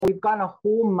We've gone a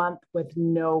whole month with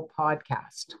no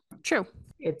podcast. True.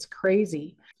 It's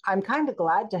crazy. I'm kind of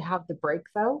glad to have the break,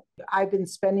 though. I've been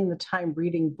spending the time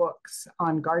reading books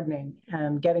on gardening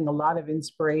and getting a lot of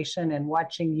inspiration and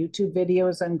watching YouTube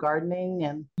videos on gardening.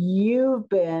 And you've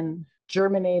been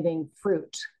germinating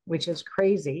fruit, which is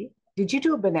crazy. Did you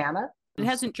do a banana? It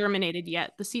hasn't germinated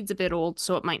yet. The seed's a bit old,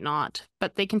 so it might not,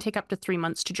 but they can take up to 3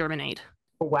 months to germinate.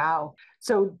 Wow.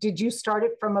 So did you start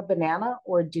it from a banana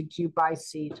or did you buy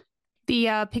seed?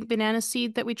 The pink banana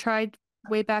seed that we tried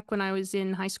way back when I was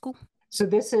in high school. So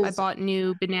this is... I bought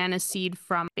new banana seed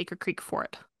from Baker Creek for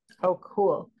it. Oh,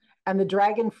 cool. And the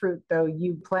dragon fruit, though,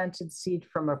 you planted seed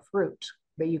from a fruit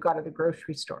that you got at the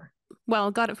grocery store. Well,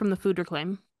 got it from the food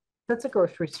reclaim. That's a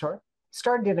grocery store.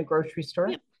 Started in a grocery store.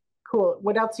 Yep. Cool.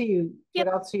 What else are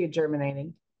you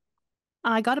germinating?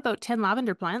 I got about 10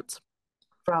 lavender plants.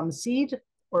 From seed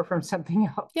or from something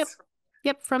else?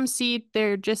 Yep, from seed.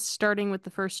 They're just starting with the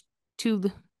first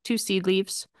two seed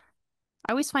leaves.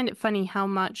 I always find it funny how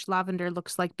much lavender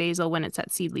looks like basil when it's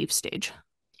at seed leaf stage.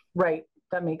 Right.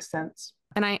 That makes sense.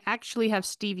 And I actually have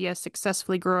stevia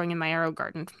successfully growing in my arrow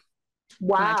garden.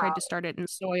 Wow. When I tried to start it in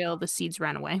soil, the seeds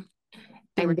ran away.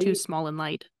 They were too small and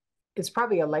light. It's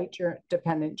probably a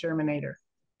light-dependent germinator.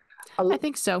 I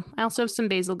think so. I also have some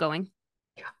basil going.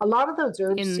 A lot of those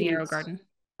herb in seeds, the arrow garden.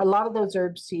 A lot of those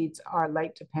herb seeds are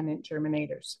light-dependent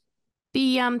germinators.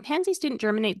 The pansies didn't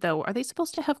germinate, though. Are they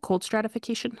supposed to have cold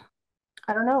stratification?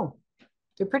 I don't know.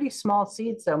 They're pretty small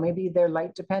seeds, though. Maybe they're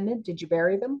light-dependent. Did you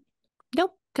bury them?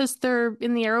 Nope, because they're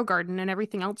in the arrow garden and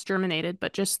everything else germinated,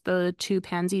 but just the 2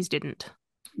 pansies didn't.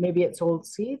 Maybe it's old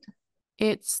seed?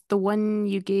 It's the one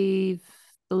you gave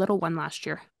the little one last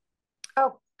year.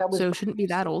 Oh, that was... So it shouldn't be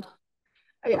that old.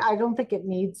 I don't think it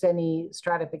needs any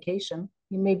stratification.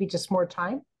 Maybe just more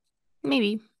time?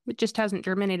 Maybe. It just hasn't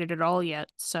germinated at all yet,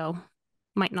 so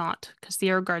might not, because the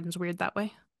arrow garden's weird that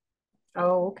way.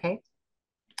 Oh, okay.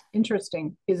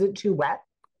 Interesting. Is it too wet?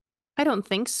 I don't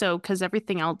think so, because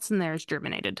everything else in there is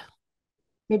germinated.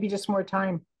 Maybe just more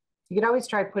time. You could always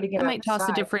try putting it outside. I might toss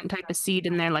a different type of seed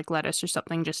in there, like lettuce or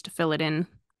something, just to fill it in.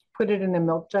 Put it in a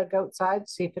milk jug outside,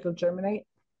 see if it'll germinate.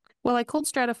 Well, I cold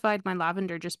stratified my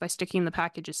lavender just by sticking the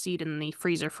package of seed in the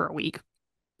freezer for a week.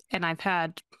 And I've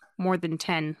had more than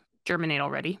 10 germinate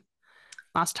already.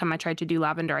 Last time I tried to do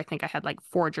lavender, I think I had like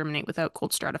 4 germinate without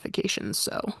cold stratification,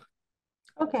 so...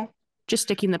 Okay. Just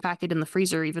sticking the packet in the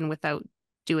freezer, even without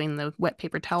doing the wet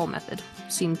paper towel method,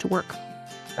 seemed to work.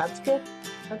 That's good.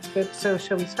 That's good. So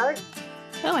shall we start?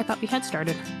 Oh, I thought we had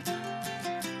started.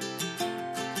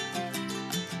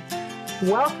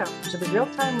 Welcome to the Real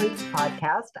Time Roots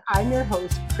podcast. I'm your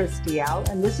host, Christy L,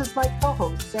 and this is my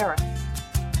co-host, Sarah.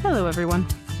 Hello, everyone.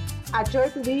 At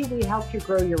Joyfully, we help you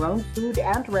grow your own food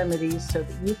and remedies so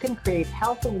that you can create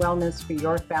health and wellness for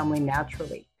your family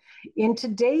naturally. In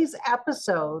today's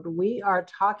episode, we are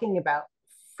talking about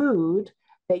food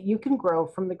that you can grow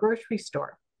from the grocery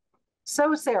store.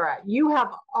 So, Sarah, you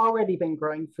have already been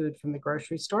growing food from the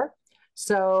grocery store.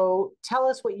 So tell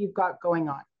us what you've got going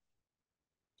on.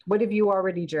 What have you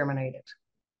already germinated?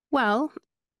 Well,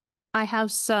 I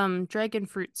have some dragon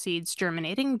fruit seeds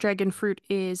germinating. Dragon fruit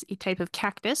is a type of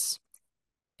cactus.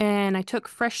 And I took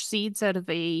fresh seeds out of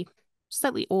a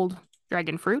slightly old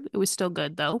dragon fruit. It was still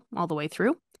good, though, all the way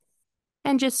through.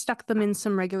 And just stuck them in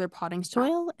some regular potting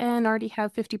soil and already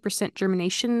have 50%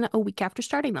 germination a week after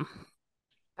starting them.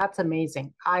 That's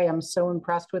amazing. I am so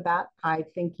impressed with that. I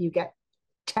think you get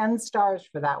 10 stars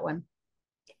for that one.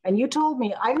 And you told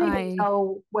me, I didn't even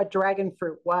know what dragon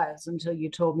fruit was until you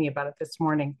told me about it this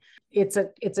morning. It's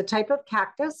a type of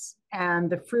cactus, and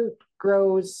the fruit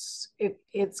grows,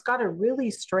 it's got a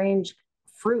really strange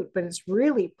fruit, but it's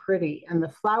really pretty, and the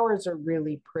flowers are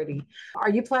really pretty. Are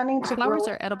you planning to Flowers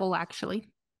are edible, actually.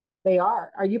 They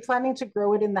are. Are you planning to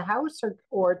grow it in the house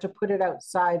or to put it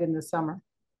outside in the summer?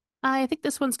 I think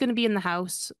this one's going to be in the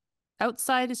house.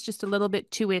 Outside is just a little bit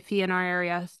too iffy in our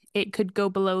area. It could go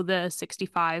below the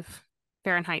 65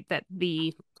 Fahrenheit that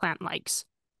the plant likes.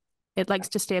 It likes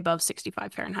to stay above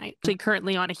 65 Fahrenheit. So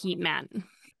currently on a heat mat.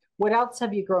 What else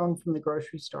have you grown from the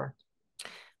grocery store?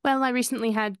 Well, I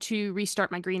recently had to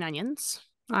restart my green onions.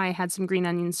 I had some green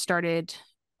onions started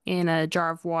in a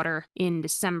jar of water in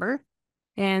December,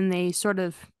 and they sort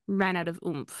of ran out of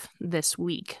oomph this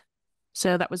week.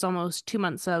 So that was almost 2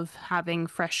 months of having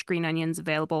fresh green onions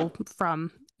available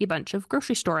from a bunch of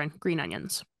grocery store green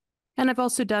onions. And I've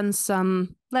also done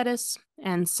some lettuce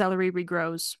and celery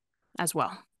regrows as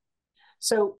well.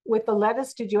 So with the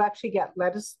lettuce, did you actually get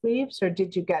lettuce leaves or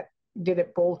did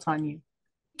it bolt on you?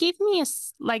 Gave me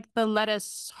like the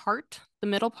lettuce heart, the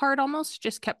middle part almost,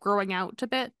 just kept growing out a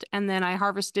bit. And then I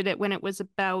harvested it when it was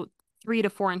about 3 to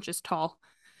 4 inches tall.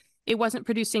 It wasn't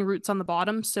producing roots on the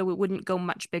bottom, so it wouldn't go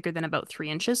much bigger than about 3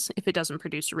 inches if it doesn't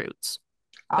produce roots.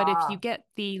 But if you Ah, get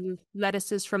the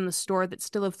lettuces from the store that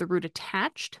still have the root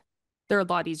attached, they're a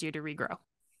lot easier to regrow.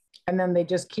 and then they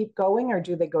just keep going, or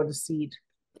do they go to seed?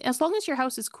 As long as your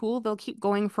house is cool, they'll keep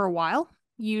going for a while,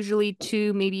 usually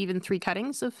 2, maybe even 3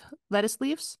 cuttings of lettuce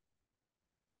leaves.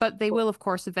 But they will, of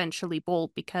course, eventually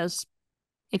bolt because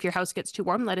if your house gets too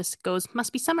warm, lettuce goes,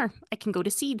 must be summer. I can go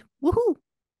to seed. Woohoo!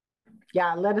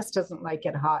 Yeah, lettuce doesn't like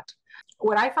it hot.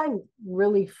 What I find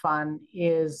really fun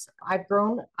is I've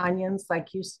grown onions like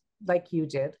you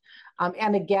did.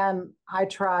 And again, I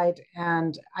tried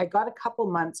and I got a couple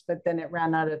months, but then it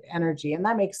ran out of energy. And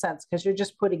that makes sense because you're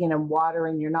just putting it in water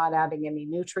and you're not adding any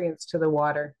nutrients to the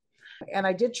water. And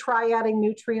I did try adding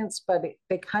nutrients, but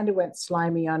they kind of went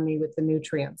slimy on me with the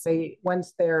nutrients. They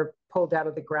once they're pulled out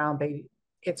of the ground,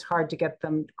 it's hard to get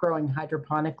them growing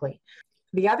hydroponically.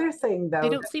 The other thing, They though,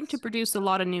 don't seem to produce a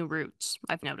lot of new roots,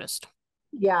 I've noticed.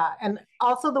 yeah, and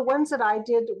also the ones that I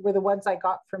did were the ones I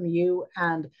got from you,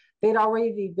 and they'd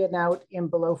already been out in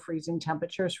below freezing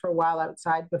temperatures for a while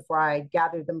outside before I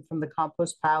gathered them from the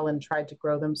compost pile and tried to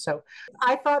grow them. So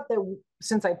I thought that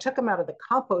since I took them out of the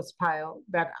compost pile,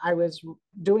 that I was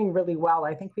doing really well.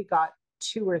 I think we got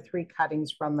 2 or 3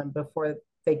 cuttings from them before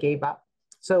they gave up.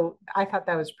 So I thought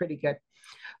that was pretty good.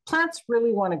 Plants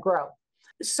really want to grow.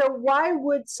 So why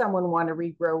would someone want to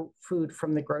regrow food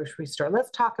from the grocery store?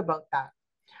 Let's talk about that.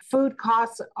 Food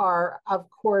costs are, of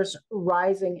course,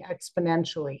 rising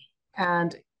exponentially.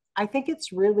 And I think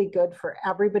it's really good for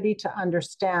everybody to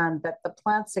understand that the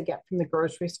plants they get from the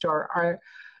grocery store are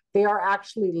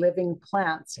actually living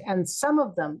plants, and some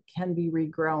of them can be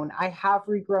regrown. I have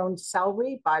regrown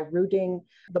celery by rooting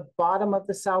the bottom of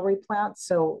the celery plant.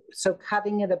 So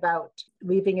cutting it about,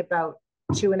 leaving about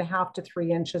 2.5 to 3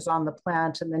 inches on the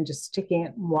plant and then just sticking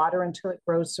it in water until it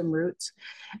grows some roots.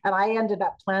 And I ended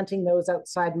up planting those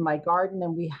outside in my garden,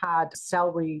 and we had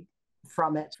celery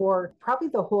from it for probably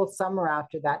the whole summer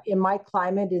after that. In my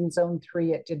climate in zone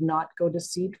 3, it did not go to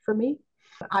seed for me.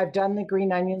 I've done the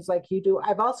green onions like you do.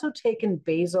 I've also taken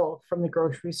basil from the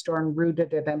grocery store and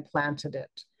rooted it and planted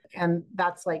it. And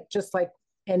that's like just like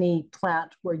any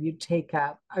plant where you take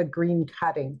a green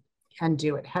cutting and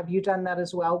do it. Have you done that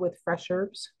as well with fresh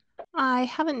herbs? I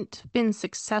haven't been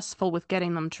successful with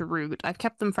getting them to root. I've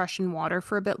kept them fresh in water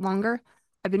for a bit longer.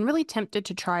 I've been really tempted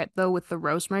to try it though with the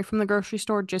rosemary from the grocery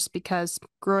store just because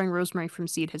growing rosemary from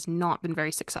seed has not been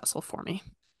very successful for me.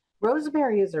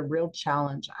 Rosemary is a real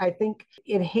challenge. I think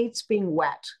it hates being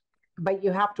wet, but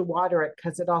you have to water it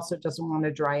because it also doesn't want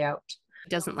to dry out. It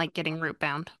doesn't like getting root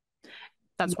bound.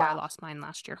 That's why I Yeah, lost mine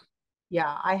last year.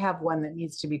 yeah, I have one that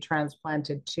needs to be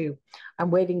transplanted too. I'm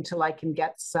waiting till I can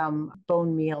get some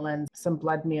bone meal and some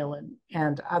blood meal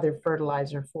and other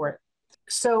fertilizer for it.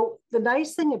 So the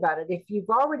nice thing about it, if you've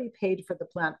already paid for the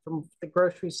plant from the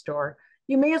grocery store,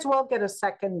 you may as well get a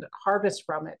second harvest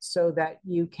from it so that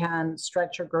you can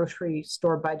stretch your grocery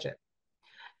store budget.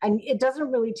 And it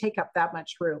doesn't really take up that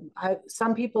much room.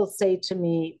 Some people say to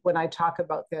me when I talk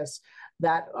about this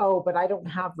that, oh, but I don't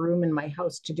have room in my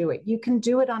house to do it. You can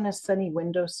do it on a sunny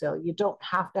windowsill. You don't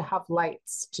have to have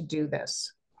lights to do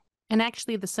this. And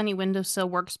actually, the sunny windowsill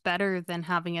works better than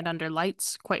having it under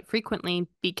lights quite frequently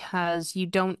because you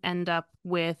don't end up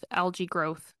with algae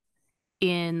growth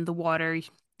in the water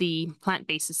the plant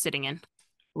base is sitting in.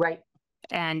 Right.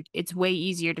 And it's way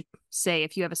easier to say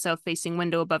if you have a south facing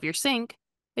window above your sink,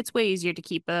 it's way easier to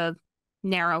keep a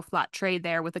narrow flat tray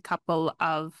there with a couple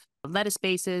of lettuce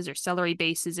bases or celery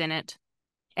bases in it.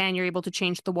 And you're able to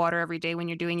change the water every day when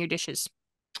you're doing your dishes.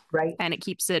 Right. And it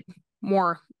keeps it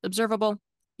more observable,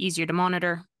 easier to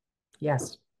monitor,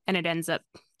 Yes. and it ends up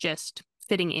just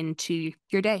fitting into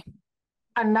your day.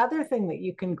 Another thing that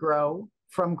you can grow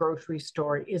from grocery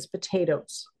store is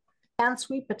potatoes and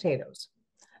sweet potatoes.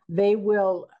 They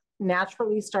will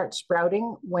naturally start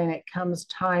sprouting when it comes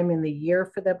time in the year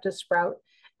for them to sprout.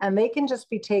 And they can just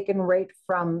be taken right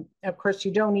from, of course,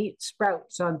 you don't eat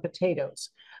sprouts on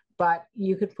potatoes, but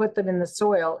you could put them in the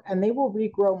soil and they will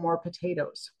regrow more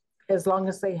potatoes as long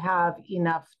as they have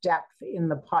enough depth in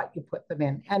the pot you put them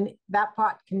in. And that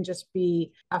pot can just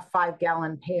be a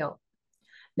 5-gallon pail.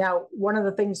 Now, one of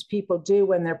the things people do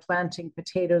when they're planting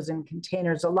potatoes in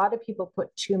containers, a lot of people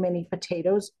put too many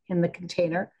potatoes in the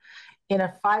container. In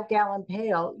a 5-gallon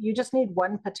pail, you just need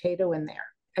 1 potato in there,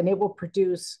 and it will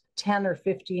produce 10 or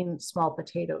 15 small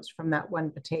potatoes from that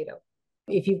 1 potato.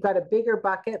 If you've got a bigger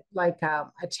bucket, like a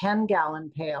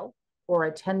 10-gallon pail or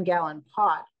a 10-gallon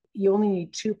pot, you only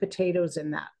need 2 potatoes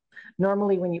in that.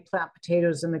 Normally, when you plant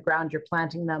potatoes in the ground, you're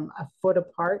planting them a foot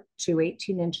apart to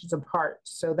 18 inches apart.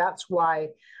 So that's why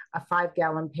A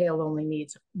 5-gallon pail only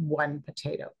needs 1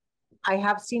 potato. I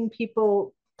have seen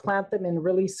people plant them in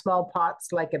really small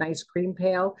pots like an ice cream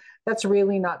pail. That's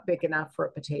really not big enough for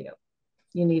a potato.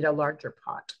 You need a larger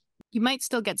pot. You might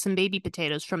still get some baby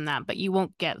potatoes from that, but you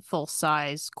won't get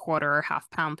full-size quarter or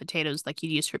half-pound potatoes like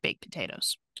you'd use for baked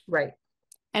potatoes. Right.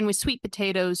 And with sweet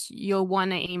potatoes, you'll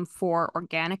want to aim for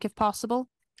organic if possible,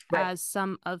 Right. as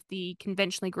some of the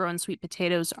conventionally grown sweet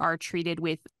potatoes are treated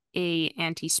with a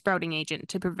anti-sprouting agent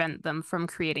to prevent them from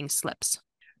creating slips.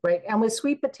 Right. And with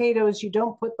sweet potatoes, you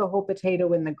don't put the whole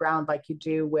potato in the ground like you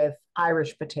do with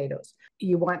Irish potatoes.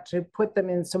 You want to put them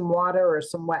in some water or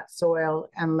some wet soil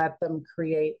and let them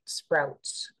create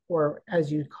sprouts, or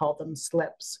as you call them,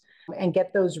 slips, and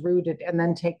get those rooted, and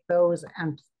then take those,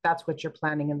 and that's what you're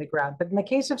planting in the ground. But in the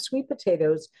case of sweet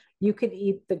potatoes, you could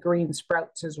eat the green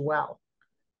sprouts as well.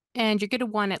 And you're going to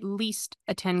want at least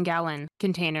a 10-gallon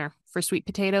container for sweet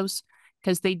potatoes,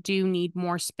 because they do need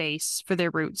more space for their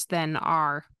roots than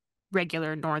our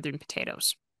regular northern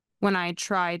potatoes. When I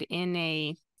tried in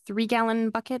a 3-gallon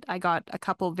bucket, I got a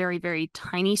couple very, very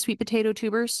tiny sweet potato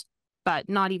tubers, but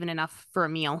not even enough for a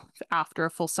meal after a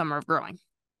full summer of growing.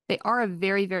 They are a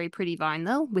very, very pretty vine,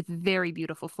 though, with very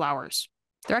beautiful flowers.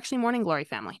 They're actually morning glory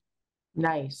family.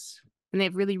 Nice. And they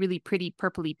have really, really pretty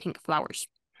purpley pink flowers.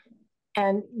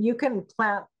 And you can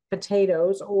plant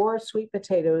potatoes or sweet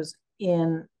potatoes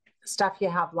in stuff you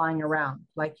have lying around.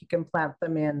 Like you can plant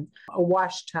them in a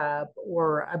wash tub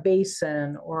or a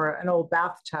basin or an old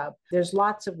bathtub. There's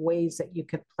lots of ways that you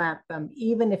could plant them,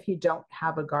 even if you don't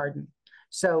have a garden.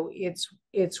 So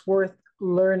it's worth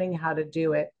learning how to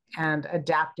do it and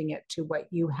adapting it to what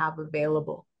you have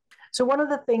available. So one of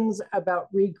the things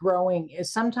about regrowing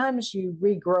is sometimes you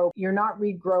regrow, you're not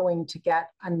regrowing to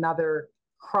get another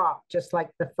crop, just like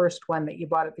the first one that you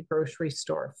bought at the grocery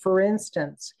store. For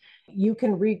instance, you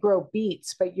can regrow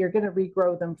beets, but you're going to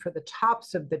regrow them for the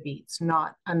tops of the beets,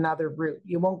 not another root.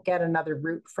 You won't get another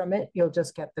root from it. You'll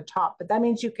just get the top. But that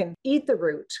means you can eat the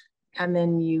root and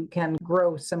then you can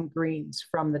grow some greens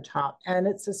from the top. And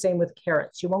it's the same with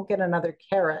carrots. You won't get another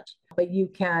carrot, but you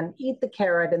can eat the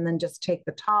carrot and then just take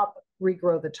the top,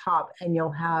 regrow the top, and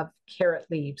you'll have carrot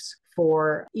leaves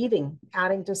for eating,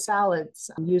 adding to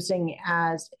salads, using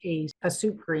as a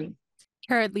soup green.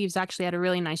 Carrot leaves actually add a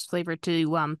really nice flavor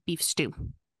to beef stew.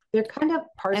 They're kind of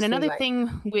parsley-like. And another thing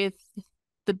with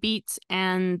the beets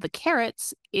and the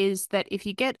carrots is that if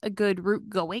you get a good root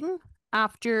going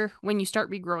after when you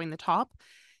start regrowing the top,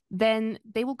 then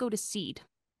they will go to seed.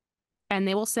 And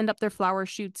they will send up their flower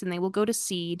shoots and they will go to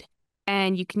seed.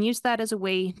 And you can use that as a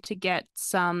way to get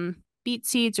some beet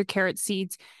seeds or carrot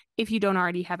seeds if you don't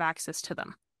already have access to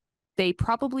them. They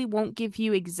probably won't give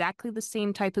you exactly the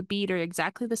same type of beet or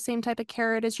exactly the same type of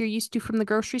carrot as you're used to from the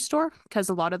grocery store, because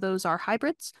a lot of those are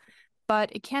hybrids,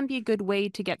 but it can be a good way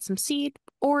to get some seed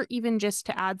or even just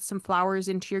to add some flowers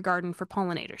into your garden for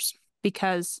pollinators,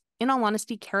 because in all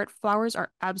honesty, carrot flowers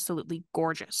are absolutely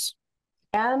gorgeous.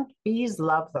 And bees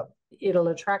love them. It'll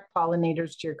attract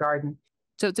pollinators to your garden.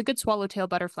 So it's a good swallowtail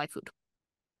butterfly food.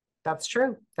 That's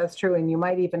true. That's true. And you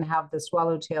might even have the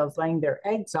swallowtails laying their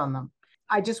eggs on them.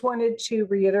 I just wanted to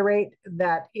reiterate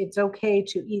that it's okay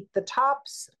to eat the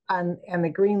tops and the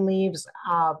green leaves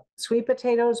of sweet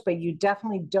potatoes, but you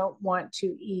definitely don't want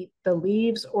to eat the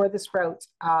leaves or the sprouts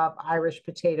of Irish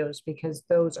potatoes because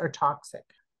those are toxic.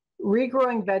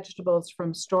 Regrowing vegetables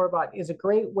from store-bought is a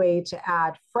great way to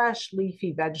add fresh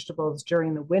leafy vegetables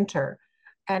during the winter.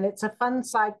 And it's a fun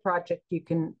side project you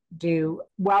can do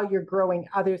while you're growing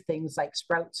other things like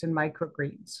sprouts and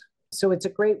microgreens. So it's a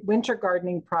great winter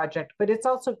gardening project, but it's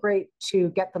also great to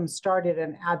get them started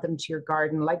and add them to your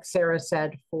garden, like Sarah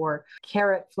said, for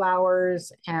carrot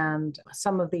flowers and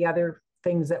some of the other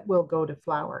things that will go to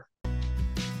flower.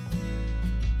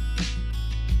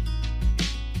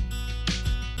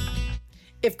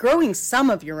 If growing some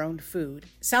of your own food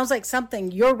sounds like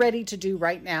something you're ready to do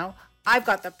right now, I've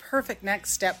got the perfect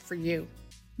next step for you.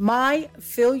 My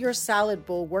Fill Your Salad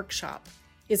Bowl workshop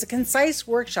is a concise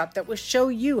workshop that will show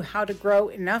you how to grow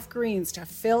enough greens to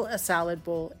fill a salad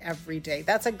bowl every day.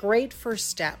 That's a great first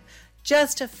step,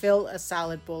 just to fill a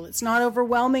salad bowl. It's not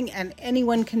overwhelming and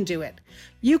anyone can do it.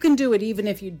 You can do it even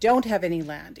if you don't have any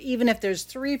land, even if there's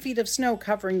 3 feet of snow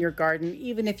covering your garden,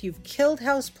 even if you've killed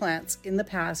houseplants in the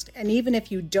past, and even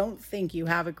if you don't think you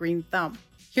have a green thumb.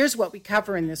 Here's what we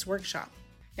cover in this workshop.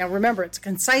 Now remember, it's a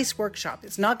concise workshop.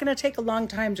 It's not going to take a long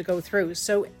time to go through,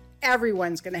 so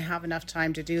everyone's going to have enough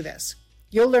time to do this.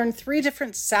 You'll learn 3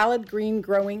 different salad green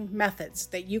growing methods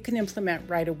that you can implement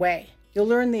right away. You'll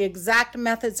learn the exact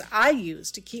methods I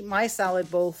use to keep my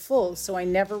salad bowl full so I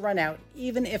never run out,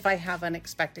 even if I have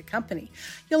unexpected company.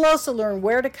 You'll also learn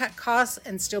where to cut costs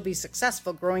and still be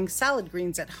successful growing salad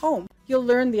greens at home. You'll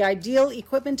learn the ideal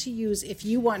equipment to use if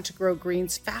you want to grow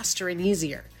greens faster and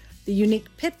easier, the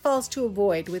unique pitfalls to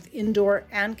avoid with indoor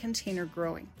and container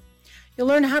growing. You'll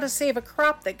learn how to save a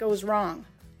crop that goes wrong,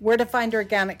 where to find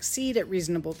organic seed at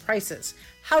reasonable prices,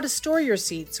 how to store your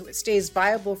seed so it stays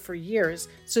viable for years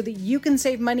so that you can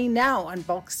save money now on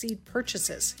bulk seed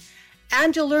purchases.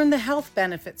 And you'll learn the health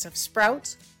benefits of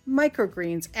sprouts,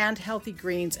 microgreens, and healthy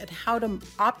greens and how to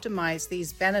optimize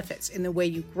these benefits in the way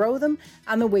you grow them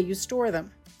and the way you store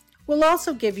them. We'll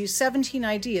also give you 17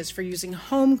 ideas for using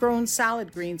homegrown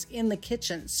salad greens in the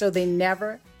kitchen so they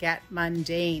never get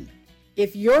mundane.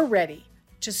 If you're ready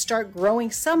to start growing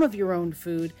some of your own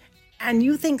food and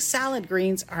you think salad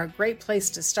greens are a great place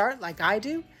to start like I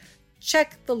do,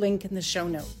 check the link in the show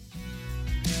note.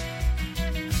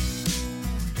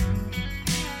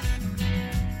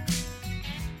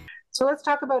 So let's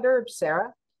talk about herbs,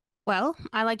 Sarah. Well,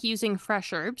 I like using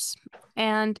fresh herbs,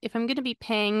 and if I'm going to be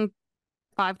paying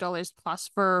 $5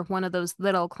 plus for one of those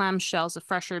little clamshells of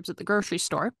fresh herbs at the grocery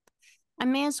store, I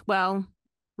may as well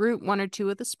root one or two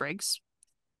of the sprigs,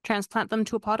 transplant them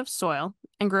to a pot of soil,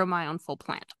 and grow my own full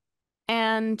plant.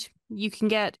 And you can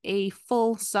get a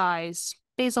full-size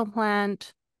basil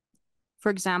plant, for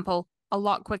example, a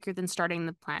lot quicker than starting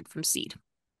the plant from seed.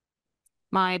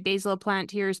 My basil plant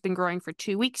here has been growing for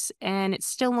 2 weeks, and it's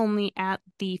still only at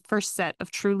the first set of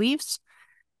true leaves,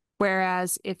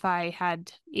 whereas if I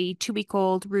had a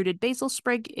 2-week-old rooted basil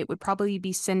sprig, it would probably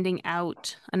be sending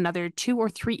out another 2 or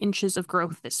 3 inches of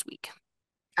growth this week.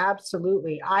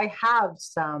 Absolutely. I have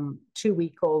some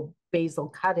 2-week-old basil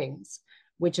cuttings,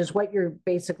 which is what you're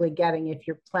basically getting if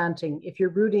you're planting. If you're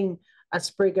rooting a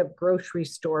sprig of grocery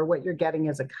store, what you're getting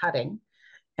is a cutting.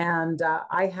 And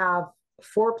I have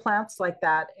 4 plants like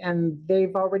that, and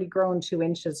they've already grown 2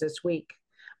 inches this week.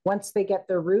 Once they get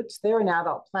their roots, they're an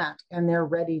adult plant and they're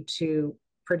ready to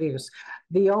produce.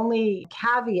 The only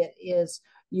caveat is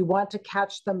you want to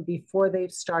catch them before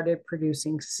they've started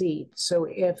producing seed.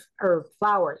 Or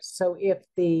flowers. So if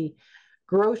the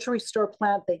grocery store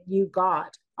plant that you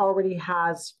got already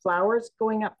has flowers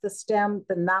going up the stem,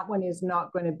 then that one is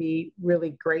not going to be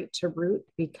really great to root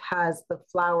because the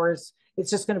flowers, it's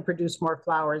just going to produce more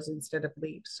flowers instead of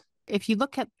leaves. If you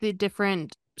look at the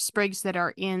different sprigs that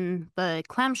are in the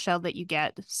clamshell that you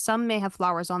get, some may have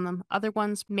flowers on them, other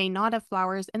ones may not have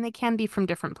flowers, and they can be from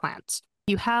different plants.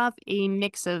 You have a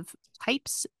mix of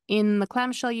types in the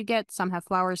clamshell you get. Some have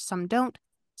flowers, some don't.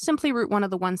 Simply root one of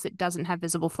the ones that doesn't have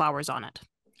visible flowers on it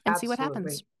and see what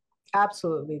happens.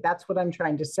 Absolutely. That's what I'm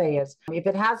trying to say is if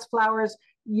it has flowers,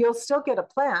 you'll still get a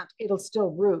plant. It'll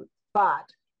still root, but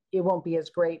it won't be as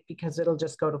great because it'll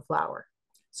just go to flower.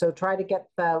 So try to get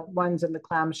the ones in the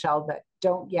clamshell that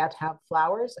don't yet have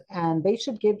flowers, and they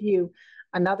should give you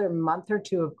another month or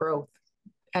 2 of growth.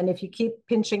 And if you keep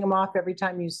pinching them off every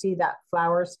time you see that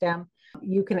flower stem,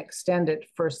 you can extend it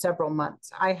for several months.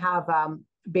 I have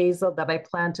basil that I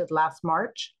planted last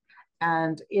March,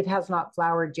 and it has not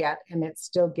flowered yet, and it's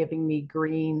still giving me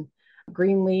green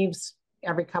leaves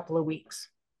every couple of weeks.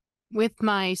 With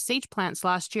my sage plants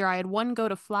last year, I had one go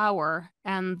to flower,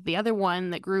 and the other one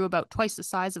that grew about twice the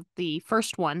size of the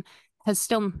first one has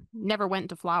still never went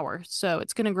to flower. So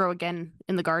it's going to grow again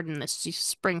in the garden this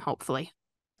spring, hopefully.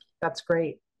 That's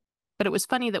great. But it was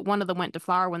funny that one of them went to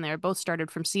flower when they were both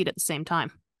started from seed at the same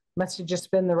time. Must have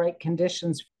just been the right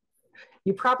conditions.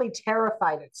 You probably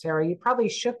terrified it, Sarah. You probably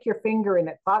shook your finger and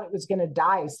it thought it was going to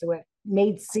die, so it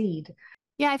made seed.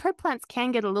 Yeah, I've heard plants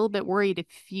can get a little bit worried if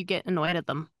you get annoyed at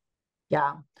them.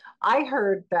 Yeah. I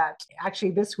heard that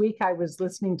actually this week I was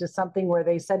listening to something where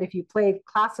they said if you played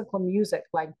classical music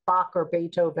like Bach or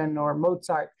Beethoven or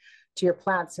Mozart to your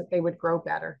plants, that they would grow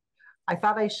better. I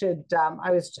thought I should,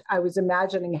 I was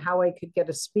imagining how I could get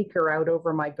a speaker out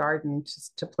over my garden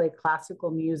to play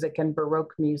classical music and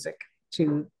Baroque music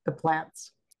to the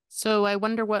plants. So I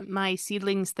wonder what my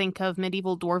seedlings think of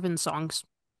medieval dwarven songs.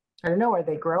 I don't know, are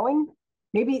they growing?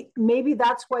 Maybe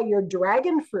that's why your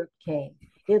dragon fruit came.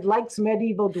 It likes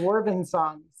medieval dwarven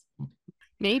songs.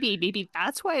 Maybe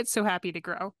that's why it's so happy to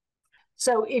grow.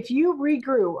 So if you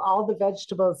regrew all the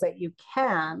vegetables that you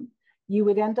can, you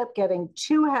would end up getting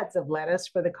 2 heads of lettuce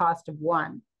for the cost of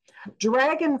 1.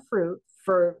 Dragon fruit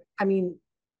do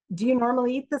you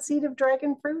normally eat the seed of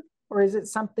dragon fruit? Or is it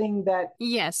something that...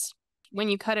 Yes. When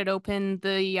you cut it open,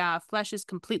 the flesh is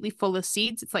completely full of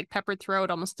seeds. It's like peppered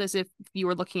throughout, almost as if you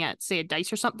were looking at, say, a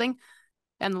dice or something.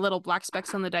 And the little black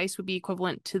specks on the dice would be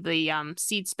equivalent to the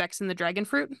seed specks in the dragon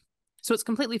fruit. So it's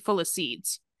completely full of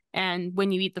seeds. And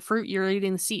when you eat the fruit, you're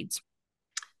eating the seeds.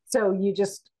 So you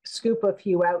just scoop a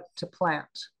few out to plant.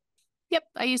 Yep,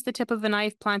 I used the tip of a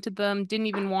knife, planted them, didn't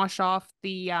even wash off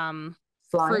the Slime?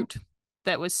 fruit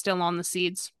that was still on the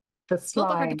seeds. The It's a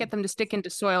little bit hard to slime. get them to stick into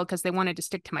soil because they wanted to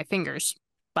stick to my fingers,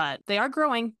 but they are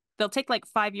growing. They'll take like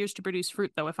 5 years to produce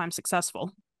fruit, though, if I'm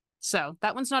successful. So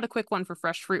that one's not a quick one for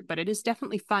fresh fruit, but it is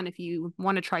definitely fun if you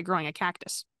want to try growing a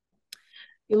cactus.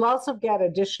 You'll also get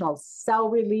additional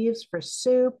celery leaves for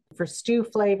soup, for stew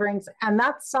flavorings. And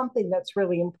that's something that's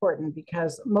really important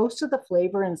because most of the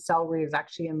flavor in celery is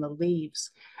actually in the leaves.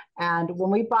 And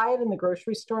when we buy it in the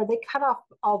grocery store, they cut off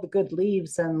all the good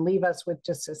leaves and leave us with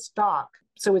just a stalk.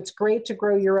 So it's great to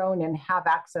grow your own and have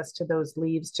access to those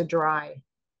leaves to dry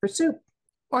for soup.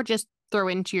 Or just throw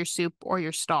into your soup or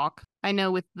your stock. I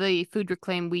know with the food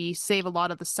reclaim, we save a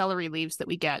lot of the celery leaves that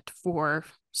we get for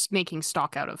making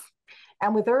stock out of.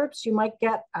 And with herbs, you might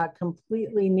get a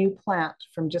completely new plant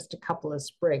from just a couple of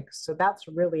sprigs. So that's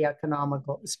really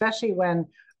economical, especially when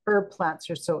herb plants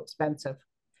are so expensive.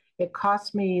 It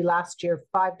cost me last year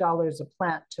 $5 a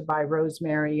plant to buy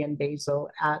rosemary and basil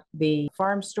at the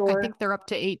farm store. I think they're up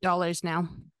to $8 now.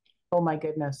 Oh my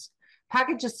goodness.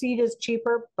 Package of seed is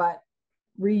cheaper, but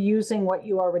reusing what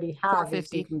you already have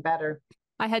is even better.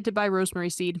 I had to buy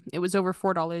rosemary seed. It was over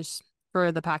 $4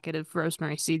 for the packet of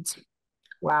rosemary seeds.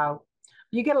 Wow.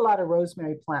 You get a lot of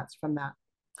rosemary plants from that.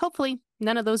 Hopefully,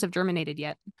 none of those have germinated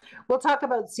yet. We'll talk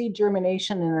about seed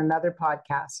germination in another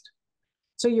podcast.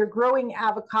 So you're growing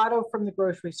avocado from the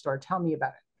grocery store. Tell me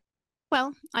about it.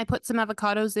 Well, I put some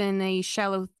avocados in a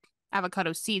shallow,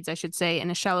 avocado seeds, I should say,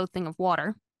 in a shallow thing of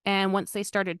water. And once they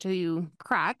started to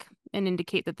crack and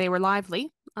indicate that they were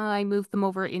lively, I moved them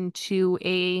over into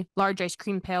a large ice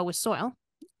cream pail with soil.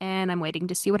 And I'm waiting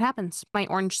to see what happens. My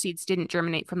orange seeds didn't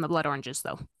germinate from the blood oranges,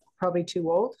 though. Probably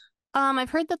too old.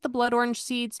 I've heard that the blood orange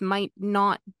seeds might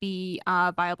not be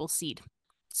a viable seed.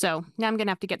 So now I'm going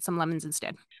to have to get some lemons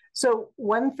instead. So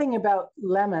one thing about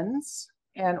lemons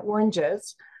and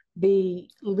oranges, the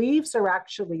leaves are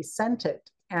actually scented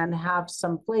and have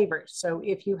some flavors. So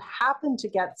if you happen to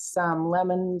get some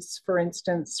lemons, for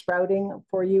instance, sprouting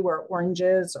for you, or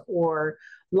oranges or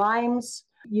limes,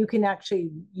 you can actually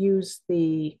use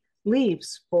the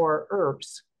leaves for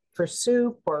herbs, for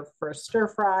soup or for stir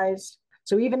fries.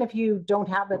 So even if you don't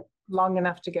have it long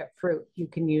enough to get fruit, you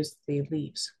can use the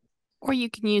leaves. Or you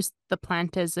can use the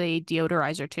plant as a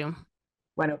deodorizer too.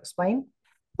 Want to explain?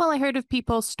 Well, I heard of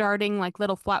people starting like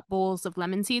little flat bowls of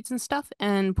lemon seeds and stuff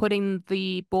and putting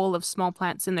the bowl of small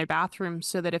plants in their bathroom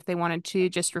so that if they wanted to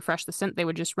just refresh the scent, they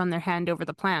would just run their hand over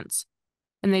the plants.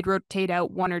 And they'd rotate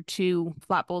out 1 or 2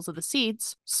 flat bowls of the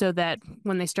seeds so that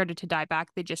when they started to die back,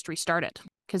 they just restart it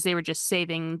because they were just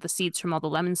saving the seeds from all the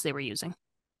lemons they were using.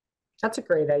 That's a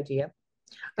great idea.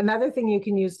 Another thing you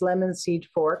can use lemon seed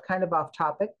for, kind of off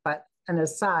topic, but an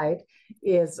aside,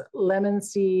 is lemon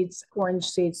seeds, orange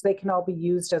seeds. They can all be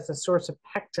used as a source of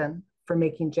pectin for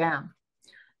making jam.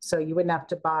 So you wouldn't have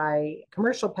to buy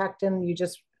commercial pectin. You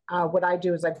just, what I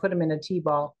do is I put them in a tea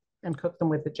ball and cook them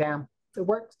with the jam. It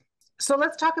works. So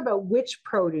let's talk about which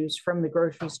produce from the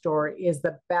grocery store is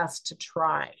the best to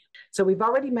try. So we've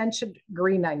already mentioned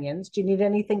green onions. Do you need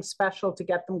anything special to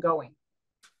get them going?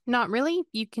 Not really.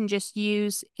 You can just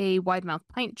use a wide mouth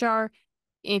pint jar.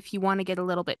 If you want to get a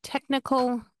little bit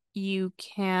technical, you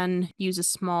can use a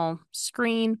small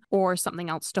screen or something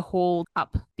else to hold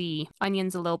up the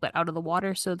onions a little bit out of the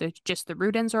water so that just the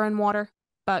root ends are in water.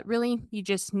 But really, you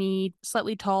just need a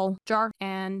slightly tall jar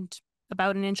and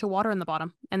about 1 inch of water in the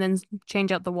bottom, and then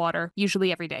change out the water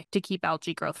usually every day to keep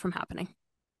algae growth from happening.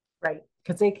 Right,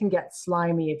 because they can get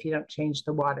slimy if you don't change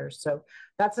the water. So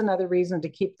that's another reason to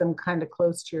keep them kind of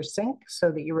close to your sink so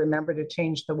that you remember to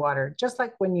change the water, just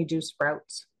like when you do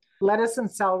sprouts. Lettuce and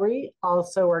celery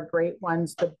also are great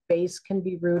ones. The base can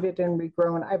be rooted and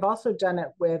regrown. I've also done it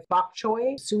with bok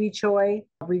choy, sui choy,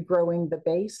 regrowing the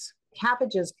base.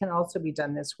 Cabbages can also be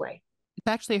done this way.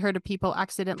 I've actually heard of people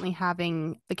accidentally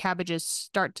having the cabbages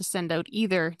start to send out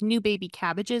either new baby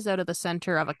cabbages out of the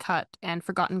center of a cut and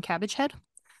forgotten cabbage head,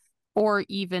 or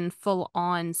even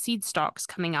full-on seed stalks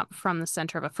coming up from the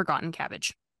center of a forgotten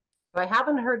cabbage. I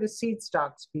haven't heard of seed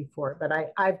stalks before, but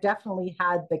I've definitely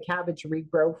had the cabbage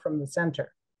regrow from the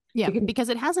center. Yeah, because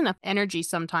it has enough energy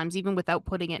sometimes, even without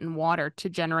putting it in water, to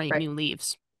generate new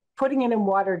leaves. Putting it in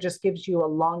water just gives you a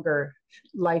longer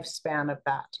lifespan of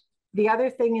that. The other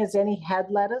thing is any head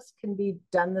lettuce can be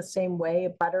done the same way, a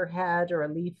butterhead or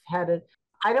a leaf-headed.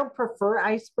 I don't prefer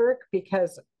iceberg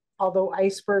because although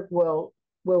iceberg will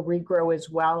regrow as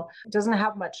well, it doesn't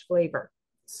have much flavor.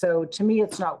 So to me,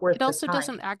 it's not worth it. It also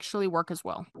doesn't actually work as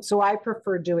well. So I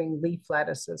prefer doing leaf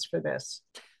lettuces for this.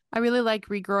 I really like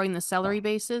regrowing the celery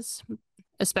bases,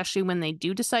 especially when they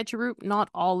do decide to root. Not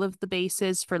all of the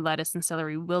bases for lettuce and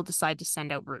celery will decide to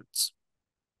send out roots.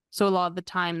 So a lot of the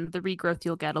time, the regrowth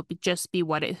you'll get will just be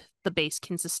what the base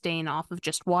can sustain off of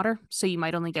just water. So you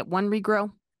might only get one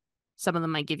regrow. Some of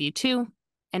them might give you two,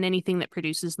 and anything that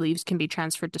produces leaves can be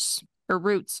transferred to, or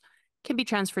roots can be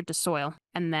transferred to soil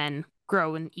and then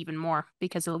grow even more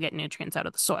because it'll get nutrients out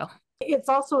of the soil. It's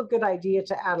also a good idea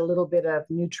to add a little bit of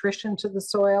nutrition to the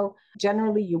soil.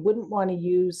 Generally, you wouldn't want to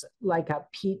use like a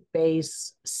peat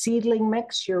base seedling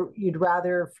mix. You'd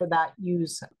rather for that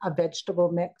use a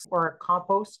vegetable mix or a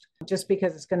compost, just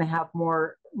because it's going to have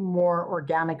more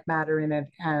organic matter in it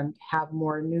and have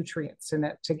more nutrients in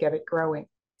it to get it growing.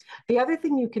 The other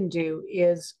thing you can do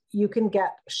is you can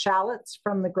get shallots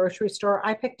from the grocery store.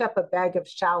 I picked up a bag of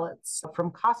shallots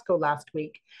from Costco last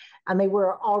week, and they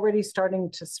were already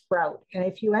starting to sprout. And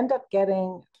if you end up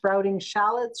getting sprouting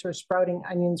shallots or sprouting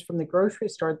onions from the grocery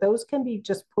store, those can be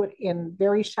just put in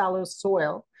very shallow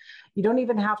soil. You don't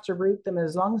even have to root them.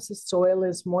 As long as the soil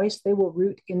is moist, they will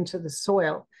root into the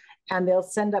soil, and they'll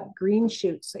send up green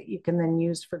shoots that you can then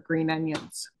use for green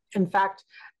onions. In fact,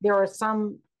 there are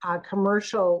some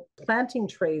commercial planting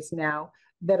trays now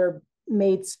that are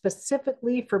made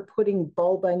specifically for putting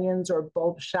bulb onions or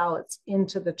bulb shallots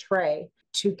into the tray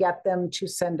to get them to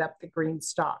send up the green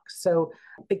stalks. So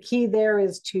the key there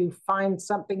is to find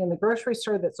something in the grocery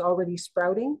store that's already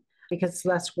sprouting, because it's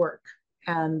less work,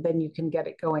 and then you can get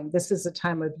it going. This is the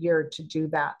time of year to do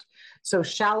that. So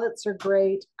shallots are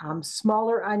great,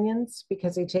 smaller onions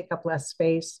because they take up less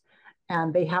space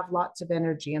and they have lots of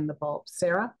energy in the bulb.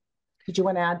 Sarah? Did you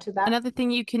want to add to that? Another thing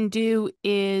you can do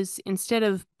is instead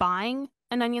of buying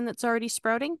an onion that's already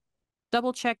sprouting,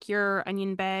 double check your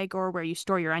onion bag or where you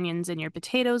store your onions and your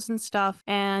potatoes and stuff,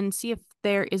 and see if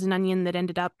there is an onion that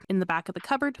ended up in the back of the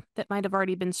cupboard that might have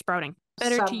already been sprouting.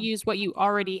 Better to use what you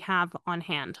already have on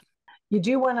hand. You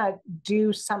do want to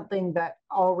do something that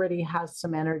already has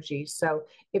some energy. So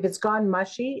if it's gone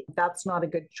mushy, that's not a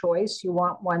good choice. You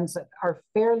want ones that are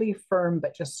fairly firm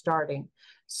but just starting.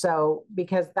 So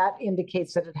because that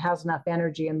indicates that it has enough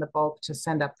energy in the bulb to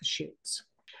send up the shoots.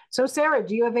 So Sarah,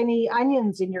 do you have any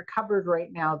onions in your cupboard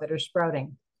right now that are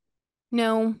sprouting?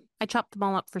 No, I chopped them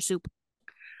all up for soup.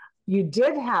 You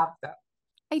did have them.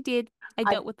 I did. I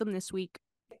dealt with them this week.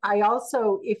 I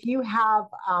also, if you have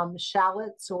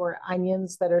shallots or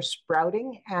onions that are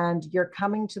sprouting and you're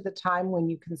coming to the time when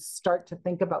you can start to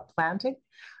think about planting,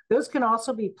 those can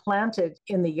also be planted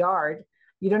in the yard.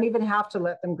 You don't even have to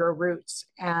let them grow roots,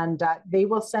 and they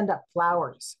will send up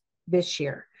flowers this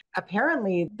year.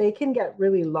 Apparently, they can get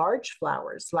really large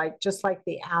flowers, like just like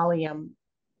the allium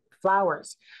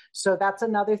flowers. So that's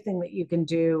another thing that you can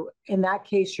do. In that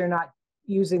case, you're not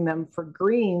using them for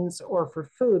greens or for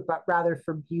food, but rather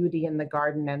for beauty in the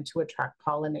garden and to attract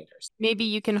pollinators. Maybe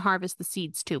you can harvest the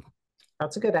seeds too.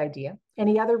 That's a good idea.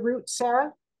 Any other roots,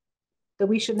 Sarah, that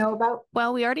we should know about?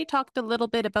 Well, we already talked a little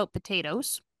bit about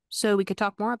potatoes, so we could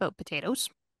talk more about potatoes.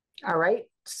 All right.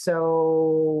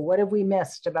 So what have we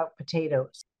missed about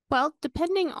potatoes? Well,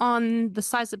 depending on the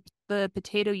size of the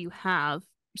potato you have,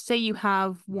 say you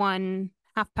have one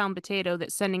half-pound potato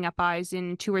that's sending up eyes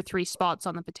in 2 or 3 spots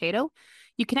on the potato,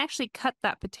 you can actually cut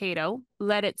that potato,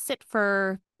 let it sit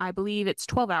for, I believe it's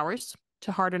 12 hours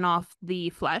to harden off the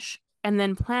flesh, and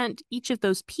then plant each of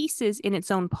those pieces in its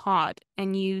own pod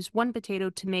and use one potato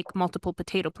to make multiple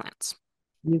potato plants.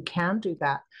 You can do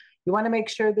that. You want to make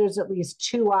sure there's at least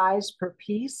 2 eyes per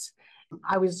piece.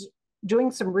 I was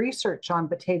doing some research on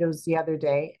potatoes the other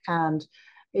day, and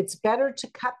it's better to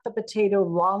cut the potato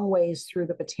long ways through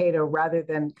the potato rather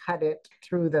than cut it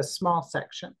through the small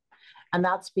section. And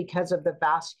that's because of the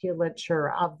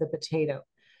vasculature of the potato.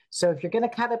 So if you're going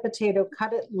to cut a potato,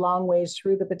 cut it long ways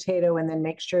through the potato and then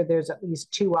make sure there's at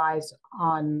least 2 eyes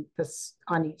on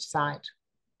each side.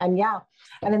 And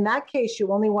and in that case,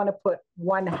 you only want to put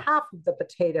 1/2 of the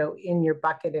potato in your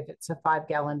bucket if it's a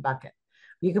 5-gallon bucket.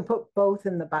 You can put both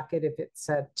in the bucket if it's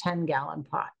a 10-gallon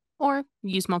pot. Or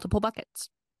use multiple buckets.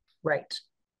 Right.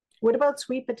 What about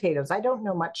sweet potatoes? I don't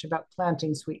know much about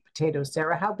planting sweet potatoes,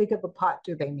 Sarah. How big of a pot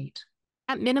do they need?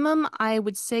 At minimum, I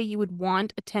would say you would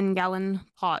want a 10-gallon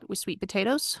pot with sweet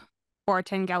potatoes or a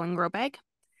 10-gallon grow bag.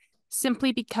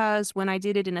 Simply because when I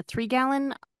did it in a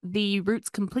 3-gallon, the roots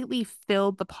completely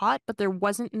filled the pot, but there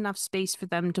wasn't enough space for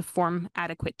them to form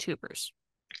adequate tubers.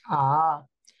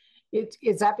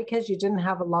 Is that because you didn't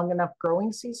have a long enough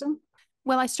growing season?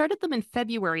 Well, I started them in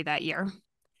February that year.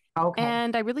 Okay.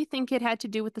 And I really think it had to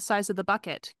do with the size of the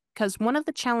bucket, because one of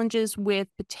the challenges with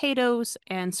potatoes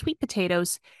and sweet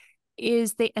potatoes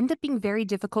is they end up being very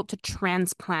difficult to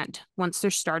transplant once they're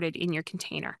started in your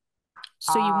container.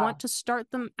 So you want to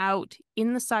start them out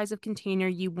in the size of container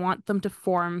you want them to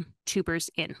form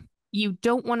tubers in. You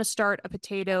don't want to start a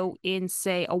potato in,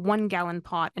 say, a 1-gallon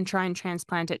pot and try and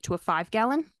transplant it to a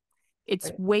 5-gallon.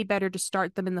 It's way better to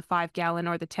start them in the 5-gallon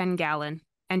or the 10-gallon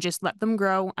and just let them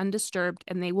grow undisturbed,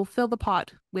 and they will fill the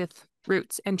pot with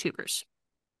roots and tubers.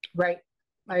 Right.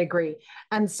 I agree.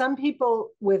 And some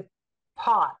people with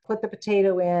pot put the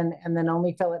potato in and then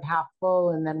only fill it half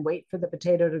full and then wait for the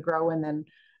potato to grow and then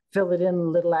fill it in a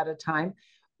little at a time.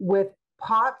 With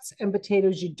pots and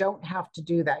potatoes, you don't have to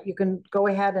do that. You can go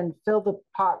ahead and fill the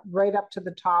pot right up to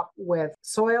the top with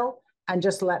soil and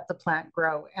just let the plant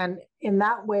grow. And in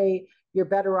that way, you're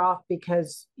better off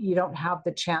because you don't have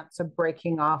the chance of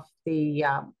breaking off the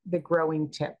growing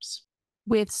tips.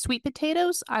 With sweet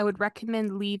potatoes, I would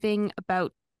recommend leaving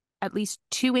about at least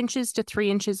 2 inches to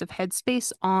 3 inches of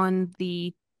headspace on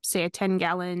the, say, a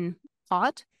 10-gallon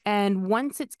pot. And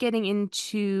once it's getting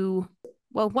into,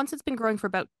 once it's been growing for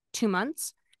about 2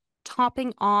 months,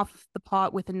 topping off the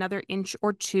pot with another inch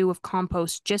or 2 of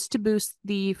compost just to boost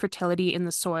the fertility in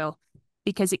the soil,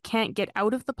 because it can't get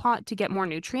out of the pot to get more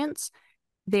nutrients.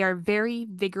 They are very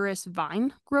vigorous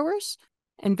vine growers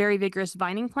and very vigorous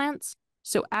vining plants.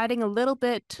 So adding a little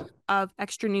bit of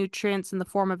extra nutrients in the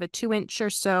form of a 2-inch or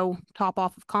so top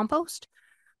off of compost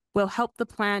will help the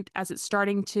plant as it's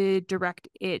starting to direct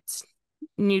its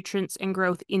nutrients and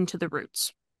growth into the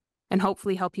roots, and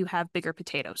hopefully help you have bigger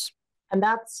potatoes. And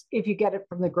that's if you get it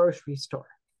from the grocery store.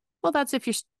 Well, that's if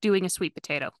you're doing a sweet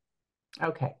potato.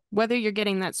 Okay. Whether you're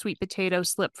getting that sweet potato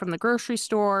slip from the grocery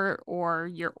store or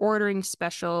you're ordering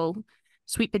special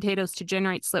sweet potatoes to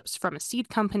generate slips from a seed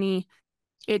company,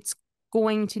 it's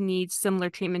going to need similar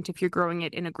treatment if you're growing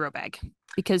it in a grow bag,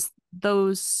 because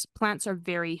those plants are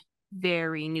very,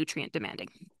 very nutrient demanding.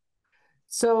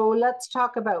 So let's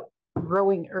talk about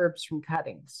growing herbs from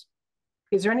cuttings.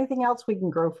 Is there anything else we can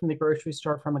grow from the grocery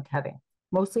store from a cutting?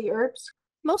 Mostly herbs?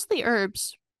 Mostly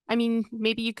herbs. I mean,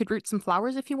 maybe you could root some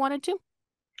flowers if you wanted to.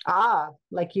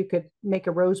 Like you could make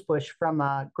a rose bush from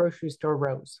a grocery store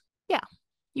rose. Yeah,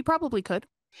 you probably could.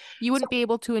 You wouldn't be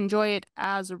able to enjoy it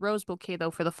as a rose bouquet,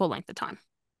 though, for the full length of time,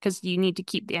 because you need to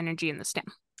keep the energy in the stem.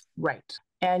 Right.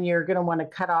 And you're going to want to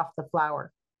cut off the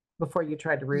flower before you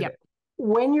try to root Yep. it.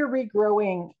 When you're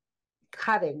regrowing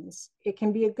cuttings, it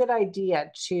can be a good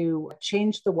idea to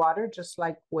change the water, just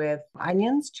like with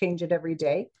onions, change it every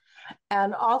day.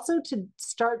 And also to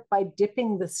start by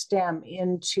dipping the stem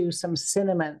into some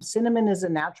cinnamon. Cinnamon is a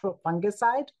natural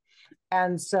fungicide.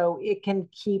 And so it can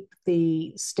keep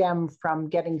the stem from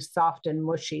getting soft and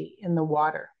mushy in the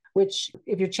water, which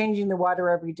if you're changing the water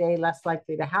every day, less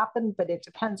likely to happen, but it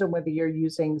depends on whether you're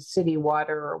using city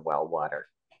water or well water.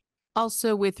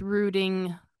 Also, with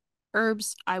rooting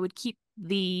herbs, I would keep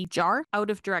the jar out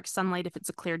of direct sunlight if it's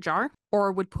a clear jar,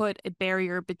 or would put a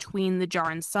barrier between the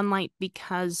jar and sunlight,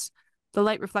 because the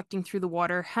light reflecting through the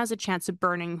water has a chance of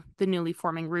burning the newly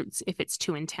forming roots if it's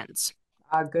too intense.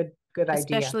 Good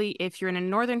idea. Especially if you're in a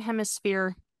northern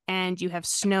hemisphere and you have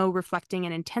snow reflecting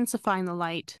and intensifying the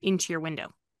light into your window,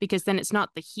 because then it's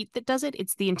not the heat that does it,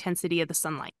 it's the intensity of the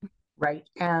sunlight. Right.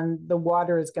 And the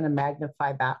water is going to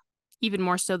magnify that. Even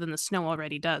more so than the snow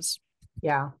already does.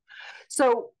 Yeah.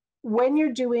 So when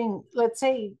you're doing, let's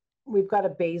say we've got a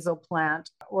basil plant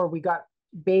or we got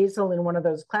basil in one of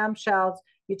those clamshells,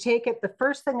 you take it, the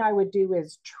first thing I would do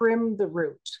is trim the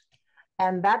root.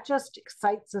 And that just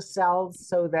excites the cells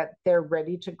so that they're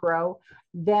ready to grow.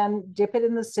 Then dip it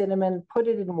in the cinnamon, put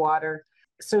it in water.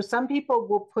 So some people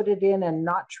will put it in and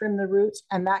not trim the roots,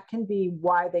 and that can be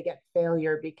why they get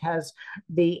failure, because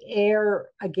the air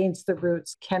against the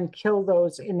roots can kill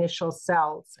those initial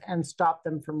cells and stop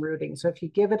them from rooting. So if you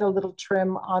give it a little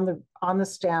trim on the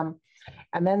stem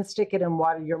and then stick it in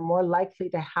water, you're more likely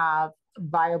to have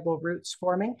viable roots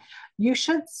forming. You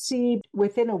should see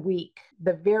within a week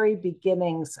the very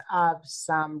beginnings of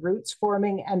some roots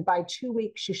forming, and by 2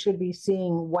 weeks you should be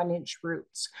seeing 1-inch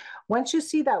roots. Once you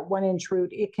see that 1-inch root,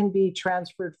 it can be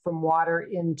transferred from water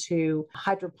into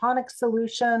hydroponic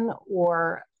solution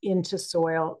or into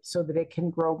soil so that it can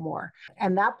grow more.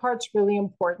 And that part's really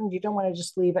important. You don't want to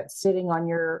just leave it sitting on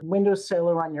your windowsill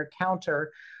or on your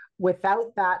counter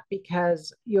without that,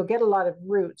 because you'll get a lot of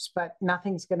roots, but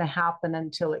nothing's going to happen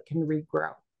until it can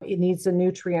regrow. It needs the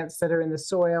nutrients that are in the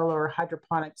soil or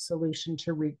hydroponic solution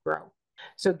to regrow.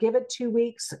 So give it 2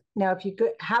 weeks. Now, if you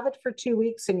have it for 2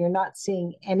 weeks and you're not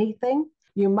seeing anything,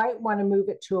 you might want to move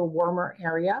it to a warmer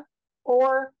area,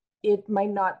 or it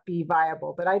might not be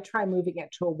viable, but I try moving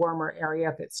it to a warmer area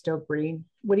if it's still green.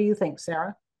 What do you think,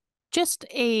 Sarah? Just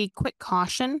a quick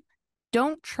caution.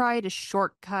 Don't try to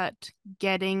shortcut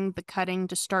getting the cutting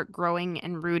to start growing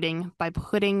and rooting by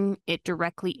putting it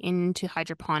directly into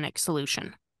hydroponic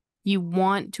solution. You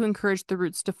want to encourage the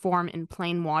roots to form in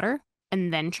plain water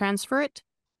and then transfer it,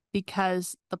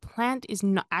 because the plant is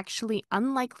not actually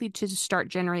unlikely to start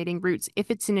generating roots. If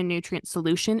it's in a nutrient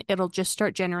solution, it'll just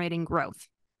start generating growth,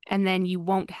 and then you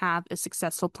won't have a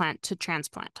successful plant to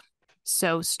transplant.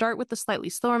 So start with the slightly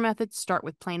slower method, start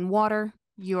with plain water.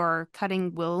 Your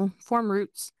cutting will form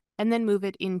roots, and then move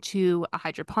it into a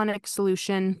hydroponic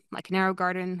solution like an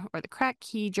AeroGarden or the crack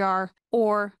key jar,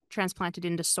 or transplant it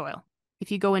into soil.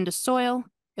 If you go into soil,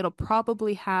 it'll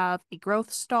probably have a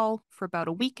growth stall for about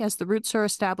a week as the roots are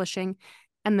establishing,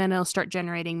 and then it'll start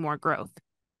generating more growth.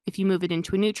 If you move it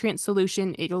into a nutrient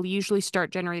solution, it'll usually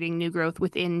start generating new growth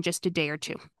within just a day or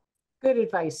two. Good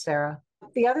advice, Sarah.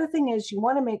 The other thing is you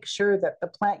want to make sure that the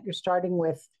plant you're starting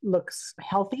with looks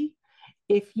healthy.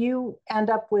 If you end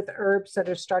up with herbs that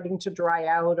are starting to dry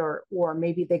out, or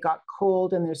maybe they got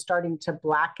cold and they're starting to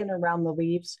blacken around the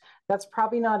leaves, that's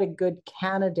probably not a good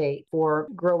candidate for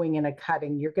growing in a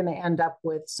cutting. You're going to end up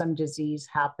with some disease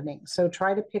happening. So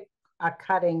try to pick a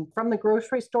cutting from the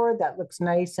grocery store that looks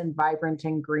nice and vibrant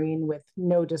and green with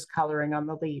no discoloring on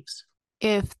the leaves.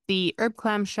 If the herb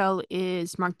clamshell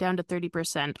is marked down to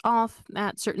 30% off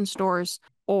at certain stores,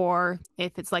 or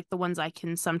if it's like the ones I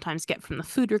can sometimes get from the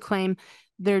Food Reclaim,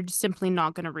 they're simply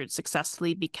not going to root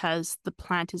successfully because the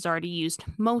plant has already used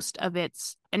most of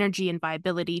its energy and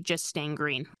viability just staying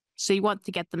green. So you want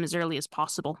to get them as early as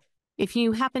possible. If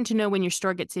you happen to know when your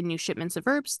store gets in new shipments of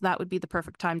herbs, that would be the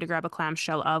perfect time to grab a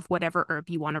clamshell of whatever herb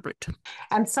you want to root.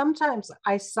 And sometimes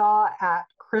I saw at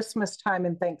Christmas time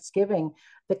and Thanksgiving,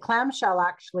 the clamshell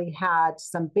actually had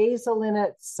some basil in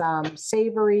it, some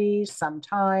savory, some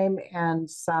thyme, and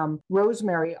some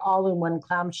rosemary all in one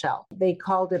clamshell. They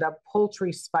called it a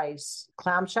poultry spice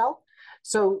clamshell.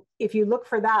 So if you look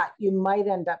for that, you might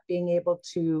end up being able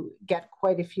to get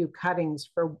quite a few cuttings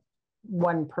for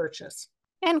one purchase.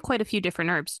 And quite a few different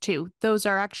herbs, too. Those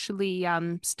are actually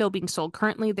still being sold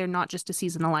currently. They're not just a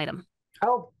seasonal item.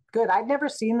 Oh, good. I'd never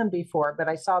seen them before, but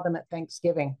I saw them at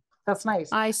Thanksgiving. That's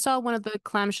nice. I saw one of the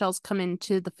clamshells come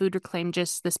into the Food Reclaim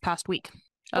just this past week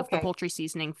of the poultry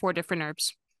seasoning, 4 different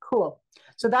herbs. Cool.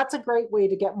 So that's a great way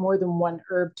to get more than one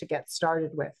herb to get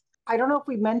started with. I don't know if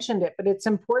we mentioned it, but it's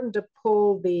important to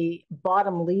pull the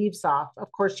bottom leaves off.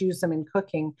 Of course, use them in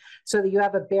cooking so that you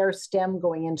have a bare stem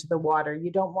going into the water.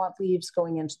 You don't want leaves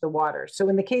going into the water. So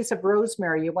in the case of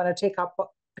rosemary, you want to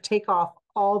take off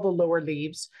all the lower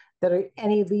leaves. That are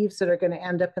any leaves that are going to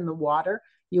end up in the water,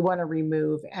 you want to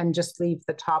remove and just leave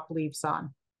the top leaves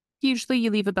on. Usually you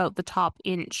leave about the top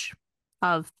inch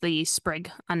of the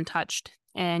sprig untouched,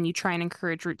 and you try and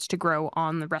encourage roots to grow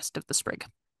on the rest of the sprig,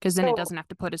 because then it doesn't have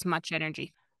to put as much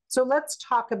energy. So let's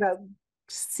talk about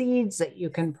seeds that you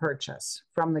can purchase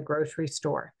from the grocery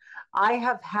store. I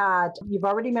have had, you've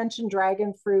already mentioned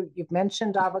dragon fruit, you've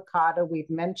mentioned avocado, we've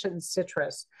mentioned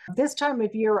citrus. This time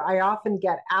of year, I often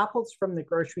get apples from the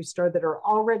grocery store that are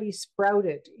already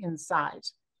sprouted inside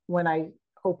when I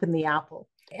open the apple.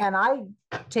 And I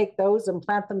take those and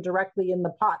plant them directly in the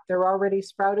pot. They're already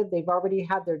sprouted. They've already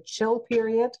had their chill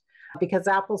period, because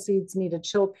apple seeds need a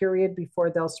chill period before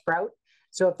they'll sprout.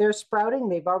 So if they're sprouting,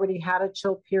 they've already had a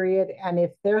chill period. And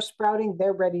if they're sprouting,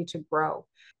 they're ready to grow.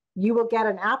 You will get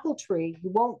an apple tree. You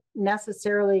won't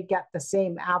necessarily get the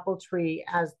same apple tree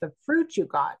as the fruit you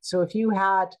got. So if you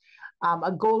had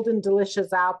a golden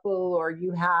delicious apple, or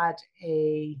you had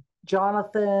a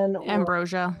Jonathan or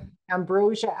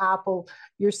ambrosia apple,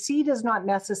 your seed is not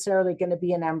necessarily going to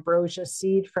be an ambrosia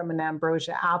seed from an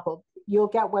ambrosia apple. You'll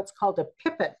get what's called a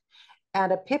pippin.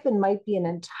 And a pippin might be an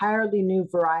entirely new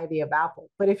variety of apple.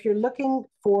 But if you're looking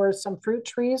for some fruit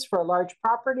trees for a large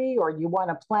property, or you want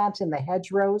to plant in the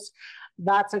hedgerows,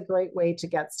 that's a great way to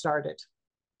get started.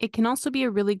 It can also be a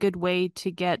really good way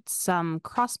to get some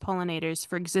cross-pollinators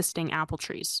for existing apple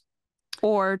trees,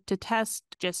 or to test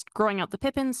just growing out the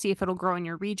pippin, see if it'll grow in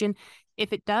your region.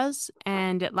 If it does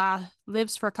and it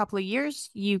lives for a couple of years,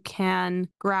 you can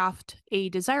graft a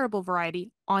desirable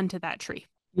variety onto that tree.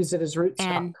 Use it as rootstock.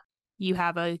 And you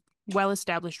have a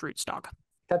well-established rootstock.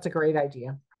 That's a great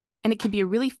idea. And it can be a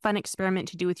really fun experiment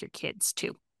to do with your kids,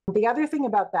 too. The other thing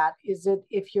about that is that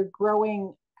if you're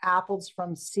growing apples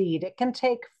from seed, it can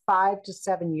take 5 to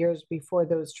 7 years before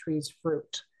those trees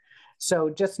fruit. So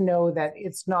just know that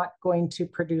it's not going to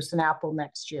produce an apple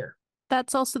next year.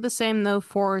 That's also the same, though,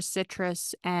 for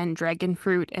citrus and dragon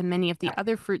fruit and many of the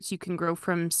other fruits you can grow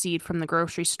from seed from the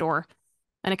grocery store.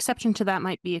 An exception to that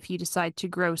might be if you decide to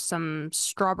grow some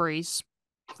strawberries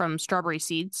from strawberry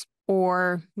seeds.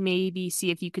 or maybe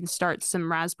see if you can start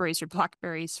some raspberries or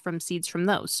blackberries from seeds from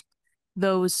those.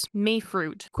 Those may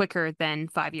fruit quicker than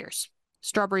 5 years.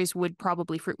 Strawberries would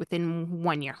probably fruit within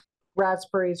 1 year.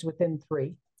 Raspberries within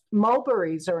 3.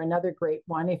 Mulberries are another great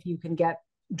one. If you can get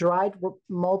dried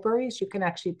mulberries, you can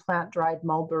actually plant dried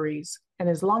mulberries. And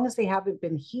as long as they haven't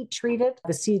been heat treated,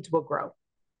 the seeds will grow.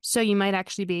 So you might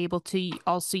actually be able to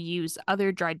also use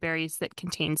other dried berries that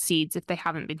contain seeds if they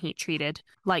haven't been heat treated,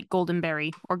 like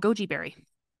goldenberry or goji berry.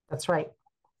 That's right.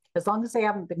 As long as they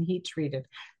haven't been heat treated.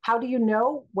 How do you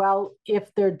know? Well,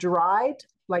 if they're dried,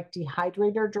 like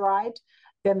dehydrated or dried,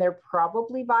 then they're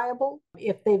probably viable.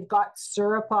 If they've got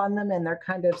syrup on them and they're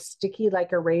kind of sticky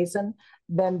like a raisin,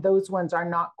 then those ones are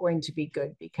not going to be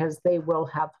good because they will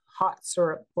have hot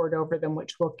syrup poured over them,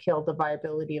 which will kill the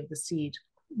viability of the seed.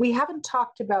 We haven't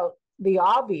talked about the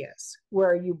obvious,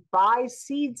 where you buy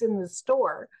seeds in the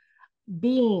store,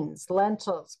 beans,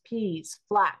 lentils, peas,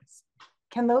 flax.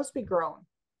 Can those be grown?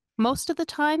 Most of the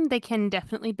time, they can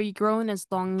definitely be grown as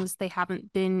long as they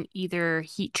haven't been either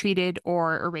heat treated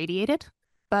or irradiated.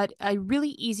 But a really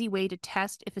easy way to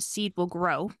test if a seed will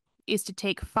grow is to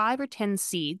take 5 or 10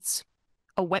 seeds,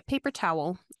 a wet paper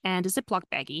towel, and a Ziploc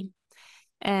baggie.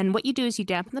 And what you do is you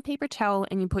dampen the paper towel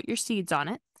and you put your seeds on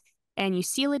it, and you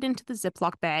seal it into the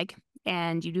Ziploc bag,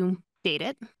 and you do date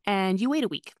it, and you wait a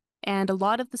week. And a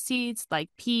lot of the seeds, like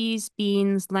peas,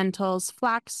 beans, lentils,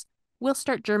 flax, will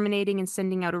start germinating and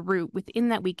sending out a root within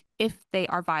that week if they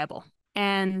are viable.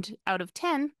 And out of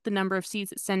 10, the number of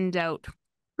seeds that send out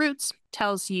roots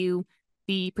tells you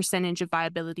the percentage of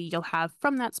viability you'll have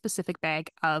from that specific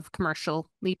bag of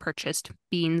commercially purchased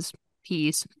beans,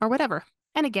 peas, or whatever.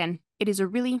 And again, it is a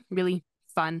really, really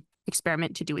fun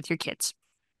experiment to do with your kids.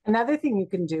 Another thing you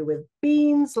can do with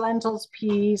beans, lentils,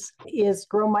 peas is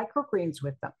grow microgreens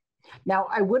with them. Now,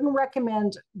 I wouldn't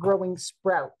recommend growing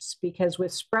sprouts because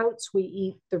with sprouts, we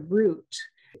eat the root.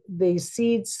 The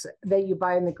seeds that you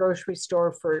buy in the grocery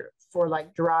store for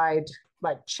like dried,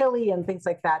 like chili and things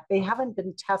like that, they haven't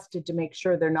been tested to make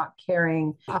sure they're not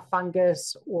carrying a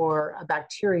fungus or a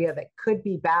bacteria that could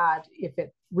be bad if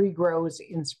it regrows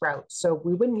in sprouts. So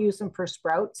we wouldn't use them for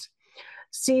sprouts.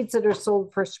 Seeds that are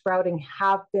sold for sprouting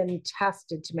have been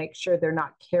tested to make sure they're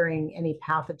not carrying any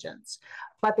pathogens.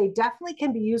 But they definitely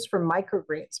can be used for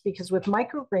microgreens because with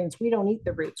microgreens, we don't eat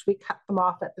the roots. We cut them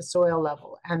off at the soil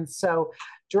level. And so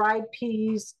dried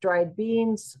peas, dried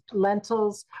beans,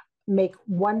 lentils make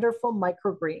wonderful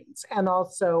microgreens. And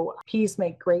also peas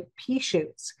make great pea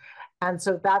shoots. And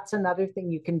so that's another thing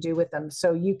you can do with them.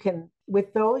 So you can,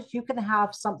 with those, you can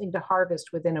have something to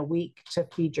harvest within a week to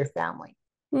feed your family.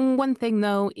 One thing,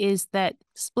 though, is that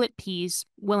split peas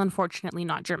will unfortunately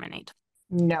not germinate.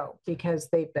 No, because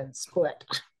they've been split.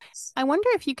 I wonder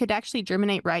if you could actually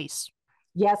germinate rice.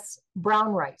 Yes,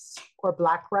 brown rice or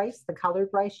black rice, the colored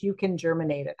rice, you can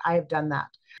germinate it. I have done that.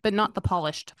 But not the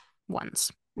polished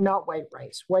ones. Not white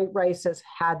rice. White rice has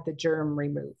had the germ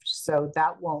removed, so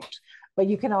that won't. But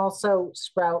you can also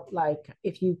sprout, like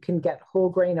if you can get whole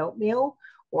grain oatmeal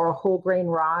or whole grain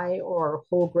rye or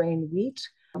whole grain wheat,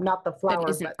 not the flour, that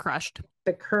isn't but crushed,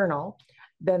 the kernel,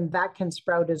 then that can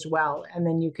sprout as well. And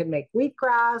then you can make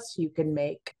wheatgrass, you can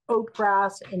make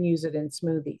oatgrass and use it in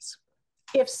smoothies.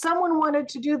 If someone wanted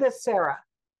to do this, Sarah,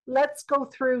 let's go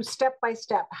through step by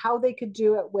step how they could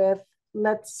do it with,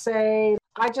 let's say,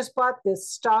 I just bought this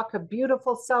stalk of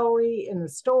beautiful celery in the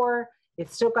store.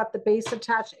 It's still got the base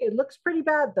attached. It looks pretty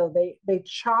bad though. They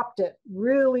chopped it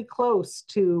really close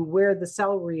to where the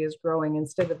celery is growing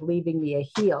instead of leaving me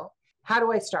a heel. How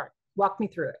do I start? Walk me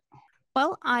through it.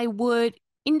 Well, I would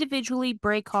individually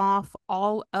break off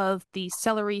all of the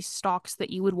celery stalks that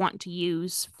you would want to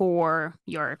use for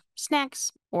your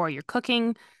snacks or your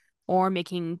cooking or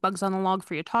making bugs on the log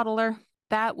for your toddler.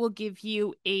 That will give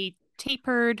you a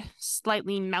tapered,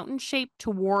 slightly mountain shape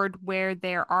toward where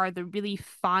there are the really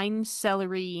fine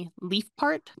celery leaf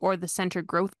part or the center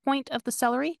growth point of the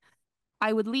celery.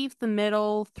 I would leave the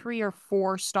middle 3 or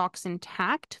 4 stalks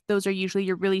intact. Those are usually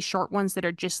your really short ones that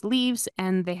are just leaves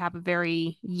and they have a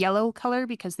very yellow color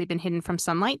because they've been hidden from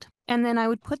sunlight. And then I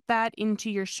would put that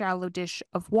into your shallow dish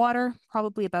of water,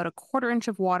 probably about a 1/4 inch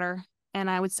of water, and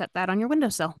I would set that on your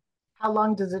windowsill. How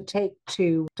long does it take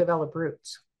to develop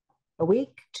roots? A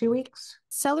week, 2 weeks?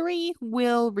 Celery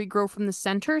will regrow from the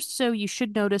center, so you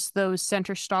should notice those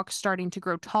center stalks starting to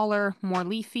grow taller, more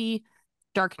leafy,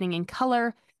 darkening in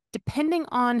color. Depending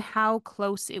on how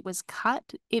close it was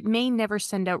cut, it may never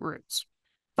send out roots,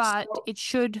 but it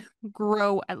should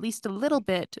grow at least a little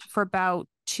bit for about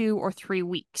 2 or 3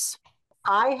 weeks.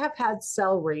 I have had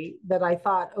celery that I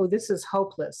thought, oh, this is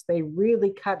hopeless. They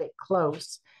really cut it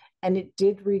close and it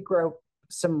did regrow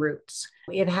some roots.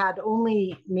 It had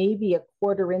only maybe a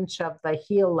quarter inch of the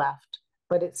heel left,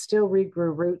 but it still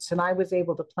regrew roots, and I was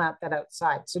able to plant that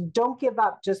outside. So don't give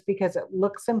up just because it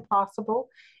looks impossible.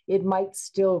 It might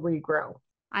still regrow.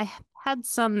 I had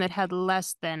some that had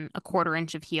less than a quarter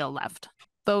inch of heel left.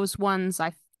 Those ones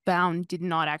I found did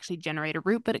not actually generate a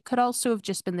root, but it could also have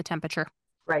just been the temperature.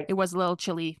 Right. It was a little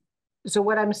chilly. So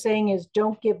what I'm saying is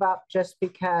don't give up just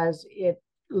because it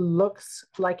looks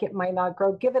like it might not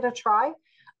grow. Give it a try.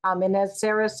 And as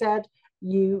Sarah said,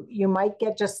 you might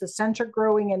get just the center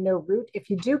growing and no root. If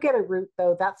you do get a root,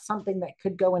 though, that's something that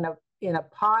could go in a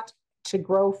pot to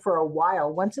grow for a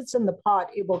while. Once it's in the pot,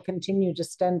 it will continue to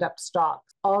stand up stalks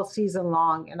all season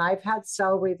long. And I've had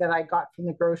celery that I got from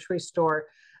the grocery store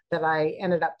that I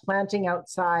ended up planting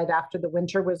outside after the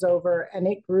winter was over, and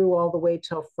it grew all the way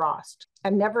till frost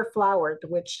and never flowered,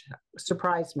 which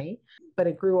surprised me, but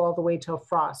it grew all the way till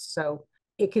frost. So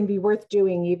it can be worth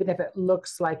doing even if it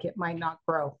looks like it might not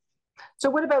grow. So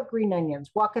what about green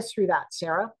onions? Walk us through that,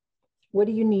 Sarah. What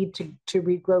do you need to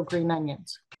regrow green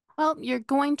onions? Well, you're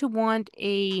going to want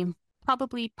a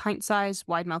probably pint-sized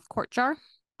wide-mouth quart jar.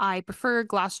 I prefer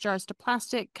glass jars to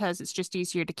plastic because it's just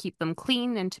easier to keep them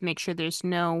clean and to make sure there's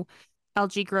no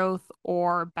algae growth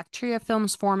or bacteria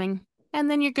films forming.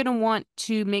 And then you're going to want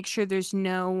to make sure there's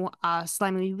no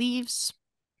slimy leaves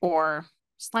or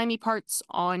slimy parts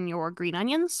on your green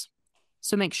onions.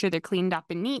 So make sure they're cleaned up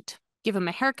and neat. Give them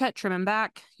a haircut, trim them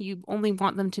back. You only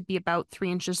want them to be about 3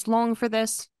 inches long for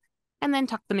this. And then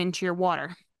tuck them into your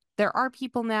water. There are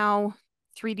people now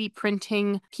 3D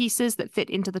printing pieces that fit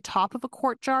into the top of a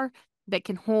quart jar that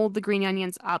can hold the green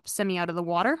onions up semi out of the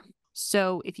water.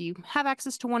 So if you have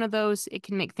access to one of those, it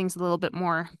can make things a little bit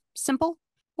more simple.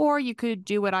 Or you could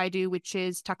do what I do, which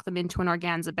is tuck them into an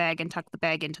organza bag and tuck the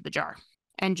bag into the jar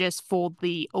and just fold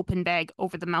the open bag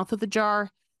over the mouth of the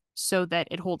jar so that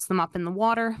it holds them up in the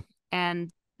water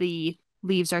and the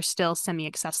leaves are still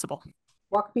semi-accessible.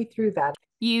 Walk me through that.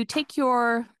 You take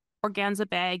your organza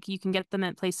bag. You can get them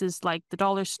at places like the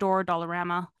dollar store,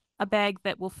 Dollarama, a bag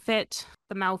that will fit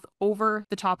the mouth over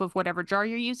the top of whatever jar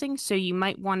you're using. So you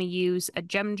might want to use a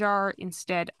gem jar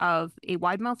instead of a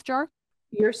wide mouth jar.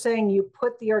 You're saying you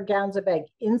put the organza bag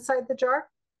inside the jar?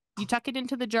 You tuck it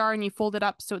into the jar and you fold it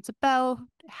up so it's about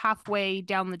halfway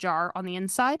down the jar on the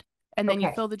inside. And then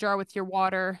you fill the jar with your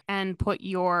water and put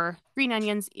your green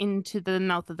onions into the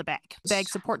mouth of the bag. The bag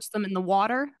supports them in the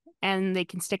water and they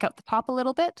can stick out the top a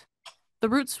little bit. The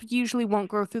roots usually won't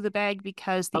grow through the bag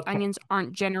because the onions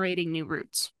aren't generating new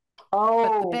roots.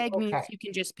 But the bag means you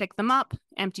can just pick them up,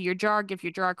 empty your jar, give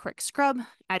your jar a quick scrub,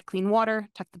 add clean water,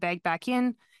 tuck the bag back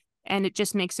in, and it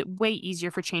just makes it way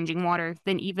easier for changing water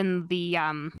than even the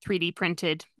 3D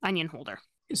printed onion holder.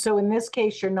 So in this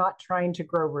case, you're not trying to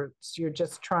grow roots. You're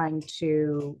just trying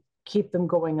to keep them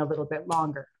going a little bit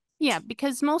longer. Yeah,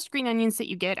 because most green onions that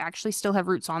you get actually still have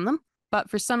roots on them. But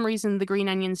for some reason, the green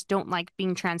onions don't like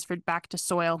being transferred back to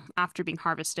soil after being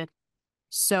harvested.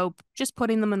 So just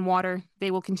putting them in water,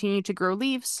 they will continue to grow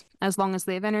leaves as long as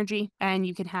they have energy, and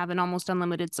you can have an almost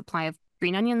unlimited supply of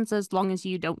green onions as long as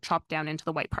you don't chop down into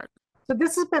the white part. So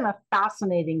this has been a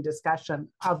fascinating discussion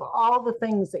of all the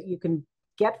things that you can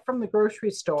get from the grocery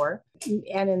store.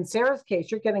 And in Sarah's case,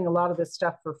 you're getting a lot of this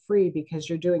stuff for free because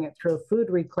you're doing it through a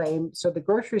food reclaim. So the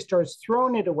grocery store is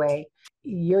throwing it away.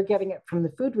 You're getting it from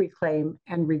the food reclaim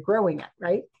and regrowing it,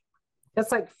 right?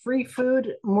 That's like free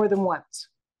food more than once.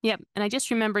 Yep. And I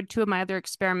just remembered 2 of my other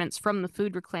experiments from the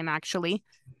food reclaim, actually.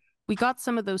 We got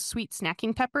some of those sweet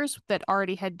snacking peppers that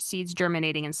already had seeds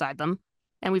germinating inside them.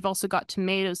 And we've also got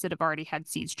tomatoes that have already had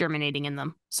seeds germinating in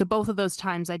them. So both of those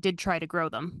times I did try to grow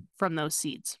them from those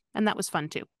seeds. And that was fun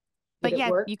too. But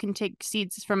yeah, you can take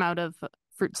seeds from out of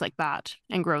fruits like that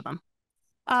and grow them.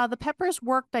 The peppers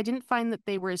worked. I didn't find that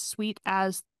they were as sweet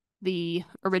as the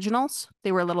originals.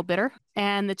 They were a little bitter.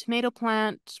 And the tomato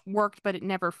plant worked, but it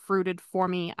never fruited for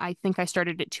me. I think I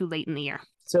started it too late in the year.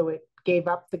 So it gave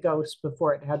up the ghost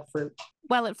before it had fruit.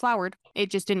 Well, it flowered. It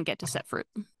just didn't get to set fruit.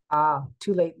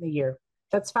 Too late in the year.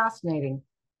 That's fascinating.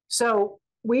 So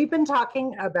we've been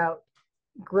talking about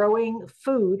growing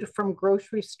food from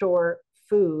grocery store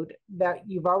food that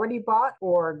you've already bought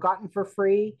or gotten for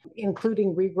free,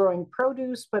 including regrowing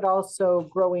produce, but also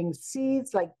growing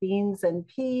seeds like beans and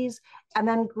peas, and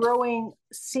then growing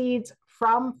seeds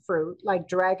from fruit like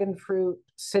dragon fruit,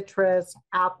 citrus,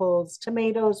 apples,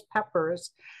 tomatoes,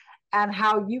 peppers, and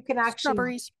how you can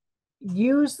actually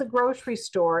use the grocery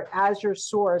store as your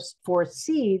source for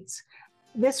seeds.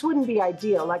 This wouldn't be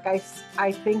ideal. Like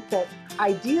I think that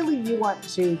ideally you want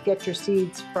to get your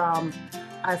seeds from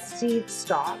a seed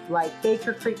stock, like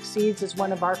Baker Creek Seeds is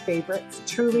one of our favorites.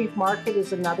 True Leaf Market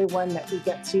is another one that we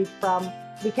get seed from.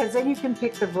 because then you can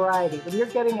pick the variety. When you're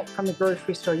getting it from the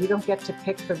grocery store, you don't get to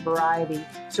pick the variety.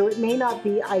 So it may not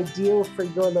be ideal for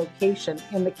your location.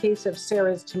 In the case of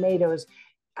Sarah's tomatoes,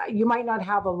 you might not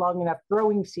have a long enough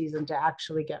growing season to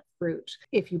actually get fruit.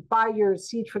 If you buy your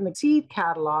seed from the seed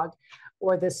catalog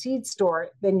or the seed store,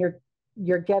 then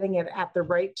you're getting it at the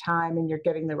right time and you're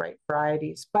getting the right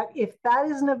varieties. But if that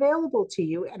isn't available to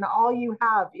you and all you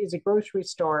have is a grocery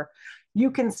store, you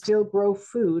can still grow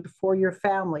food for your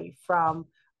family from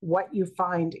what you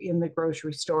find in the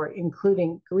grocery store,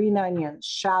 including green onions,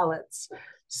 shallots,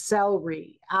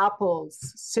 celery, apples,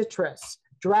 citrus,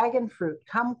 dragon fruit,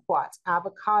 kumquats,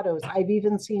 avocados. I've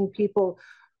even seen people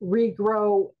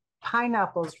regrow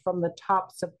pineapples from the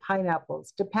tops of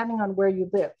pineapples, depending on where you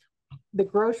live. The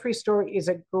grocery store is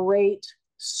a great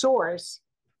source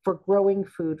for growing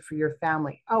food for your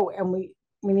family. Oh, and we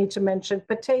need to mention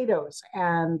potatoes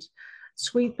and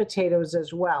sweet potatoes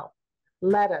as well.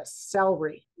 Lettuce,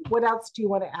 celery. What else do you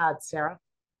want to add, Sarah?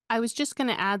 I was just going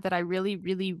to add that I really,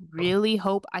 really, really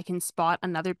hope I can spot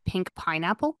another pink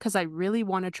pineapple because I really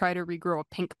want to try to regrow a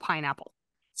pink pineapple.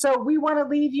 So we want to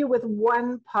leave you with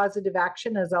one positive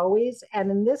action as always.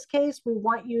 And in this case, we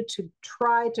want you to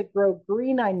try to grow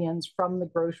green onions from the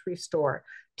grocery store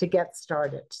to get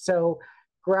started. So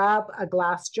grab a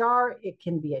glass jar. It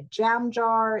can be a jam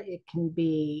jar. It can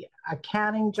be a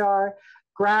canning jar.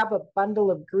 Grab a bundle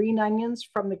of green onions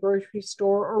from the grocery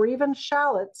store or even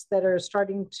shallots that are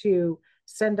starting to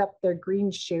send up their green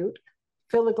shoot.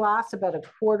 Fill a glass about a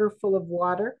quarter full of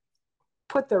water.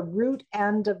 Put the root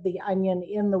end of the onion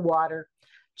in the water.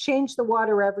 Change the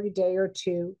water every day or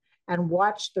two and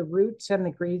watch the roots and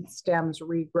the green stems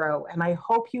regrow. And I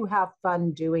hope you have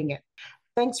fun doing it.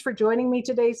 Thanks for joining me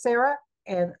today, Sarah,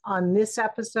 and on this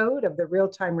episode of the Real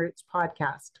Time Roots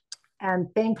podcast. And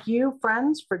thank you,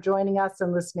 friends, for joining us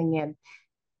and listening in.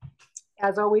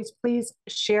 As always, please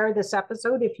share this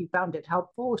episode if you found it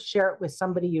helpful. Share it with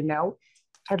somebody you know.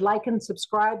 And like and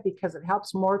subscribe because it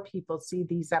helps more people see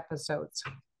these episodes.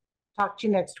 Talk to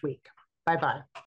you next week. Bye-bye.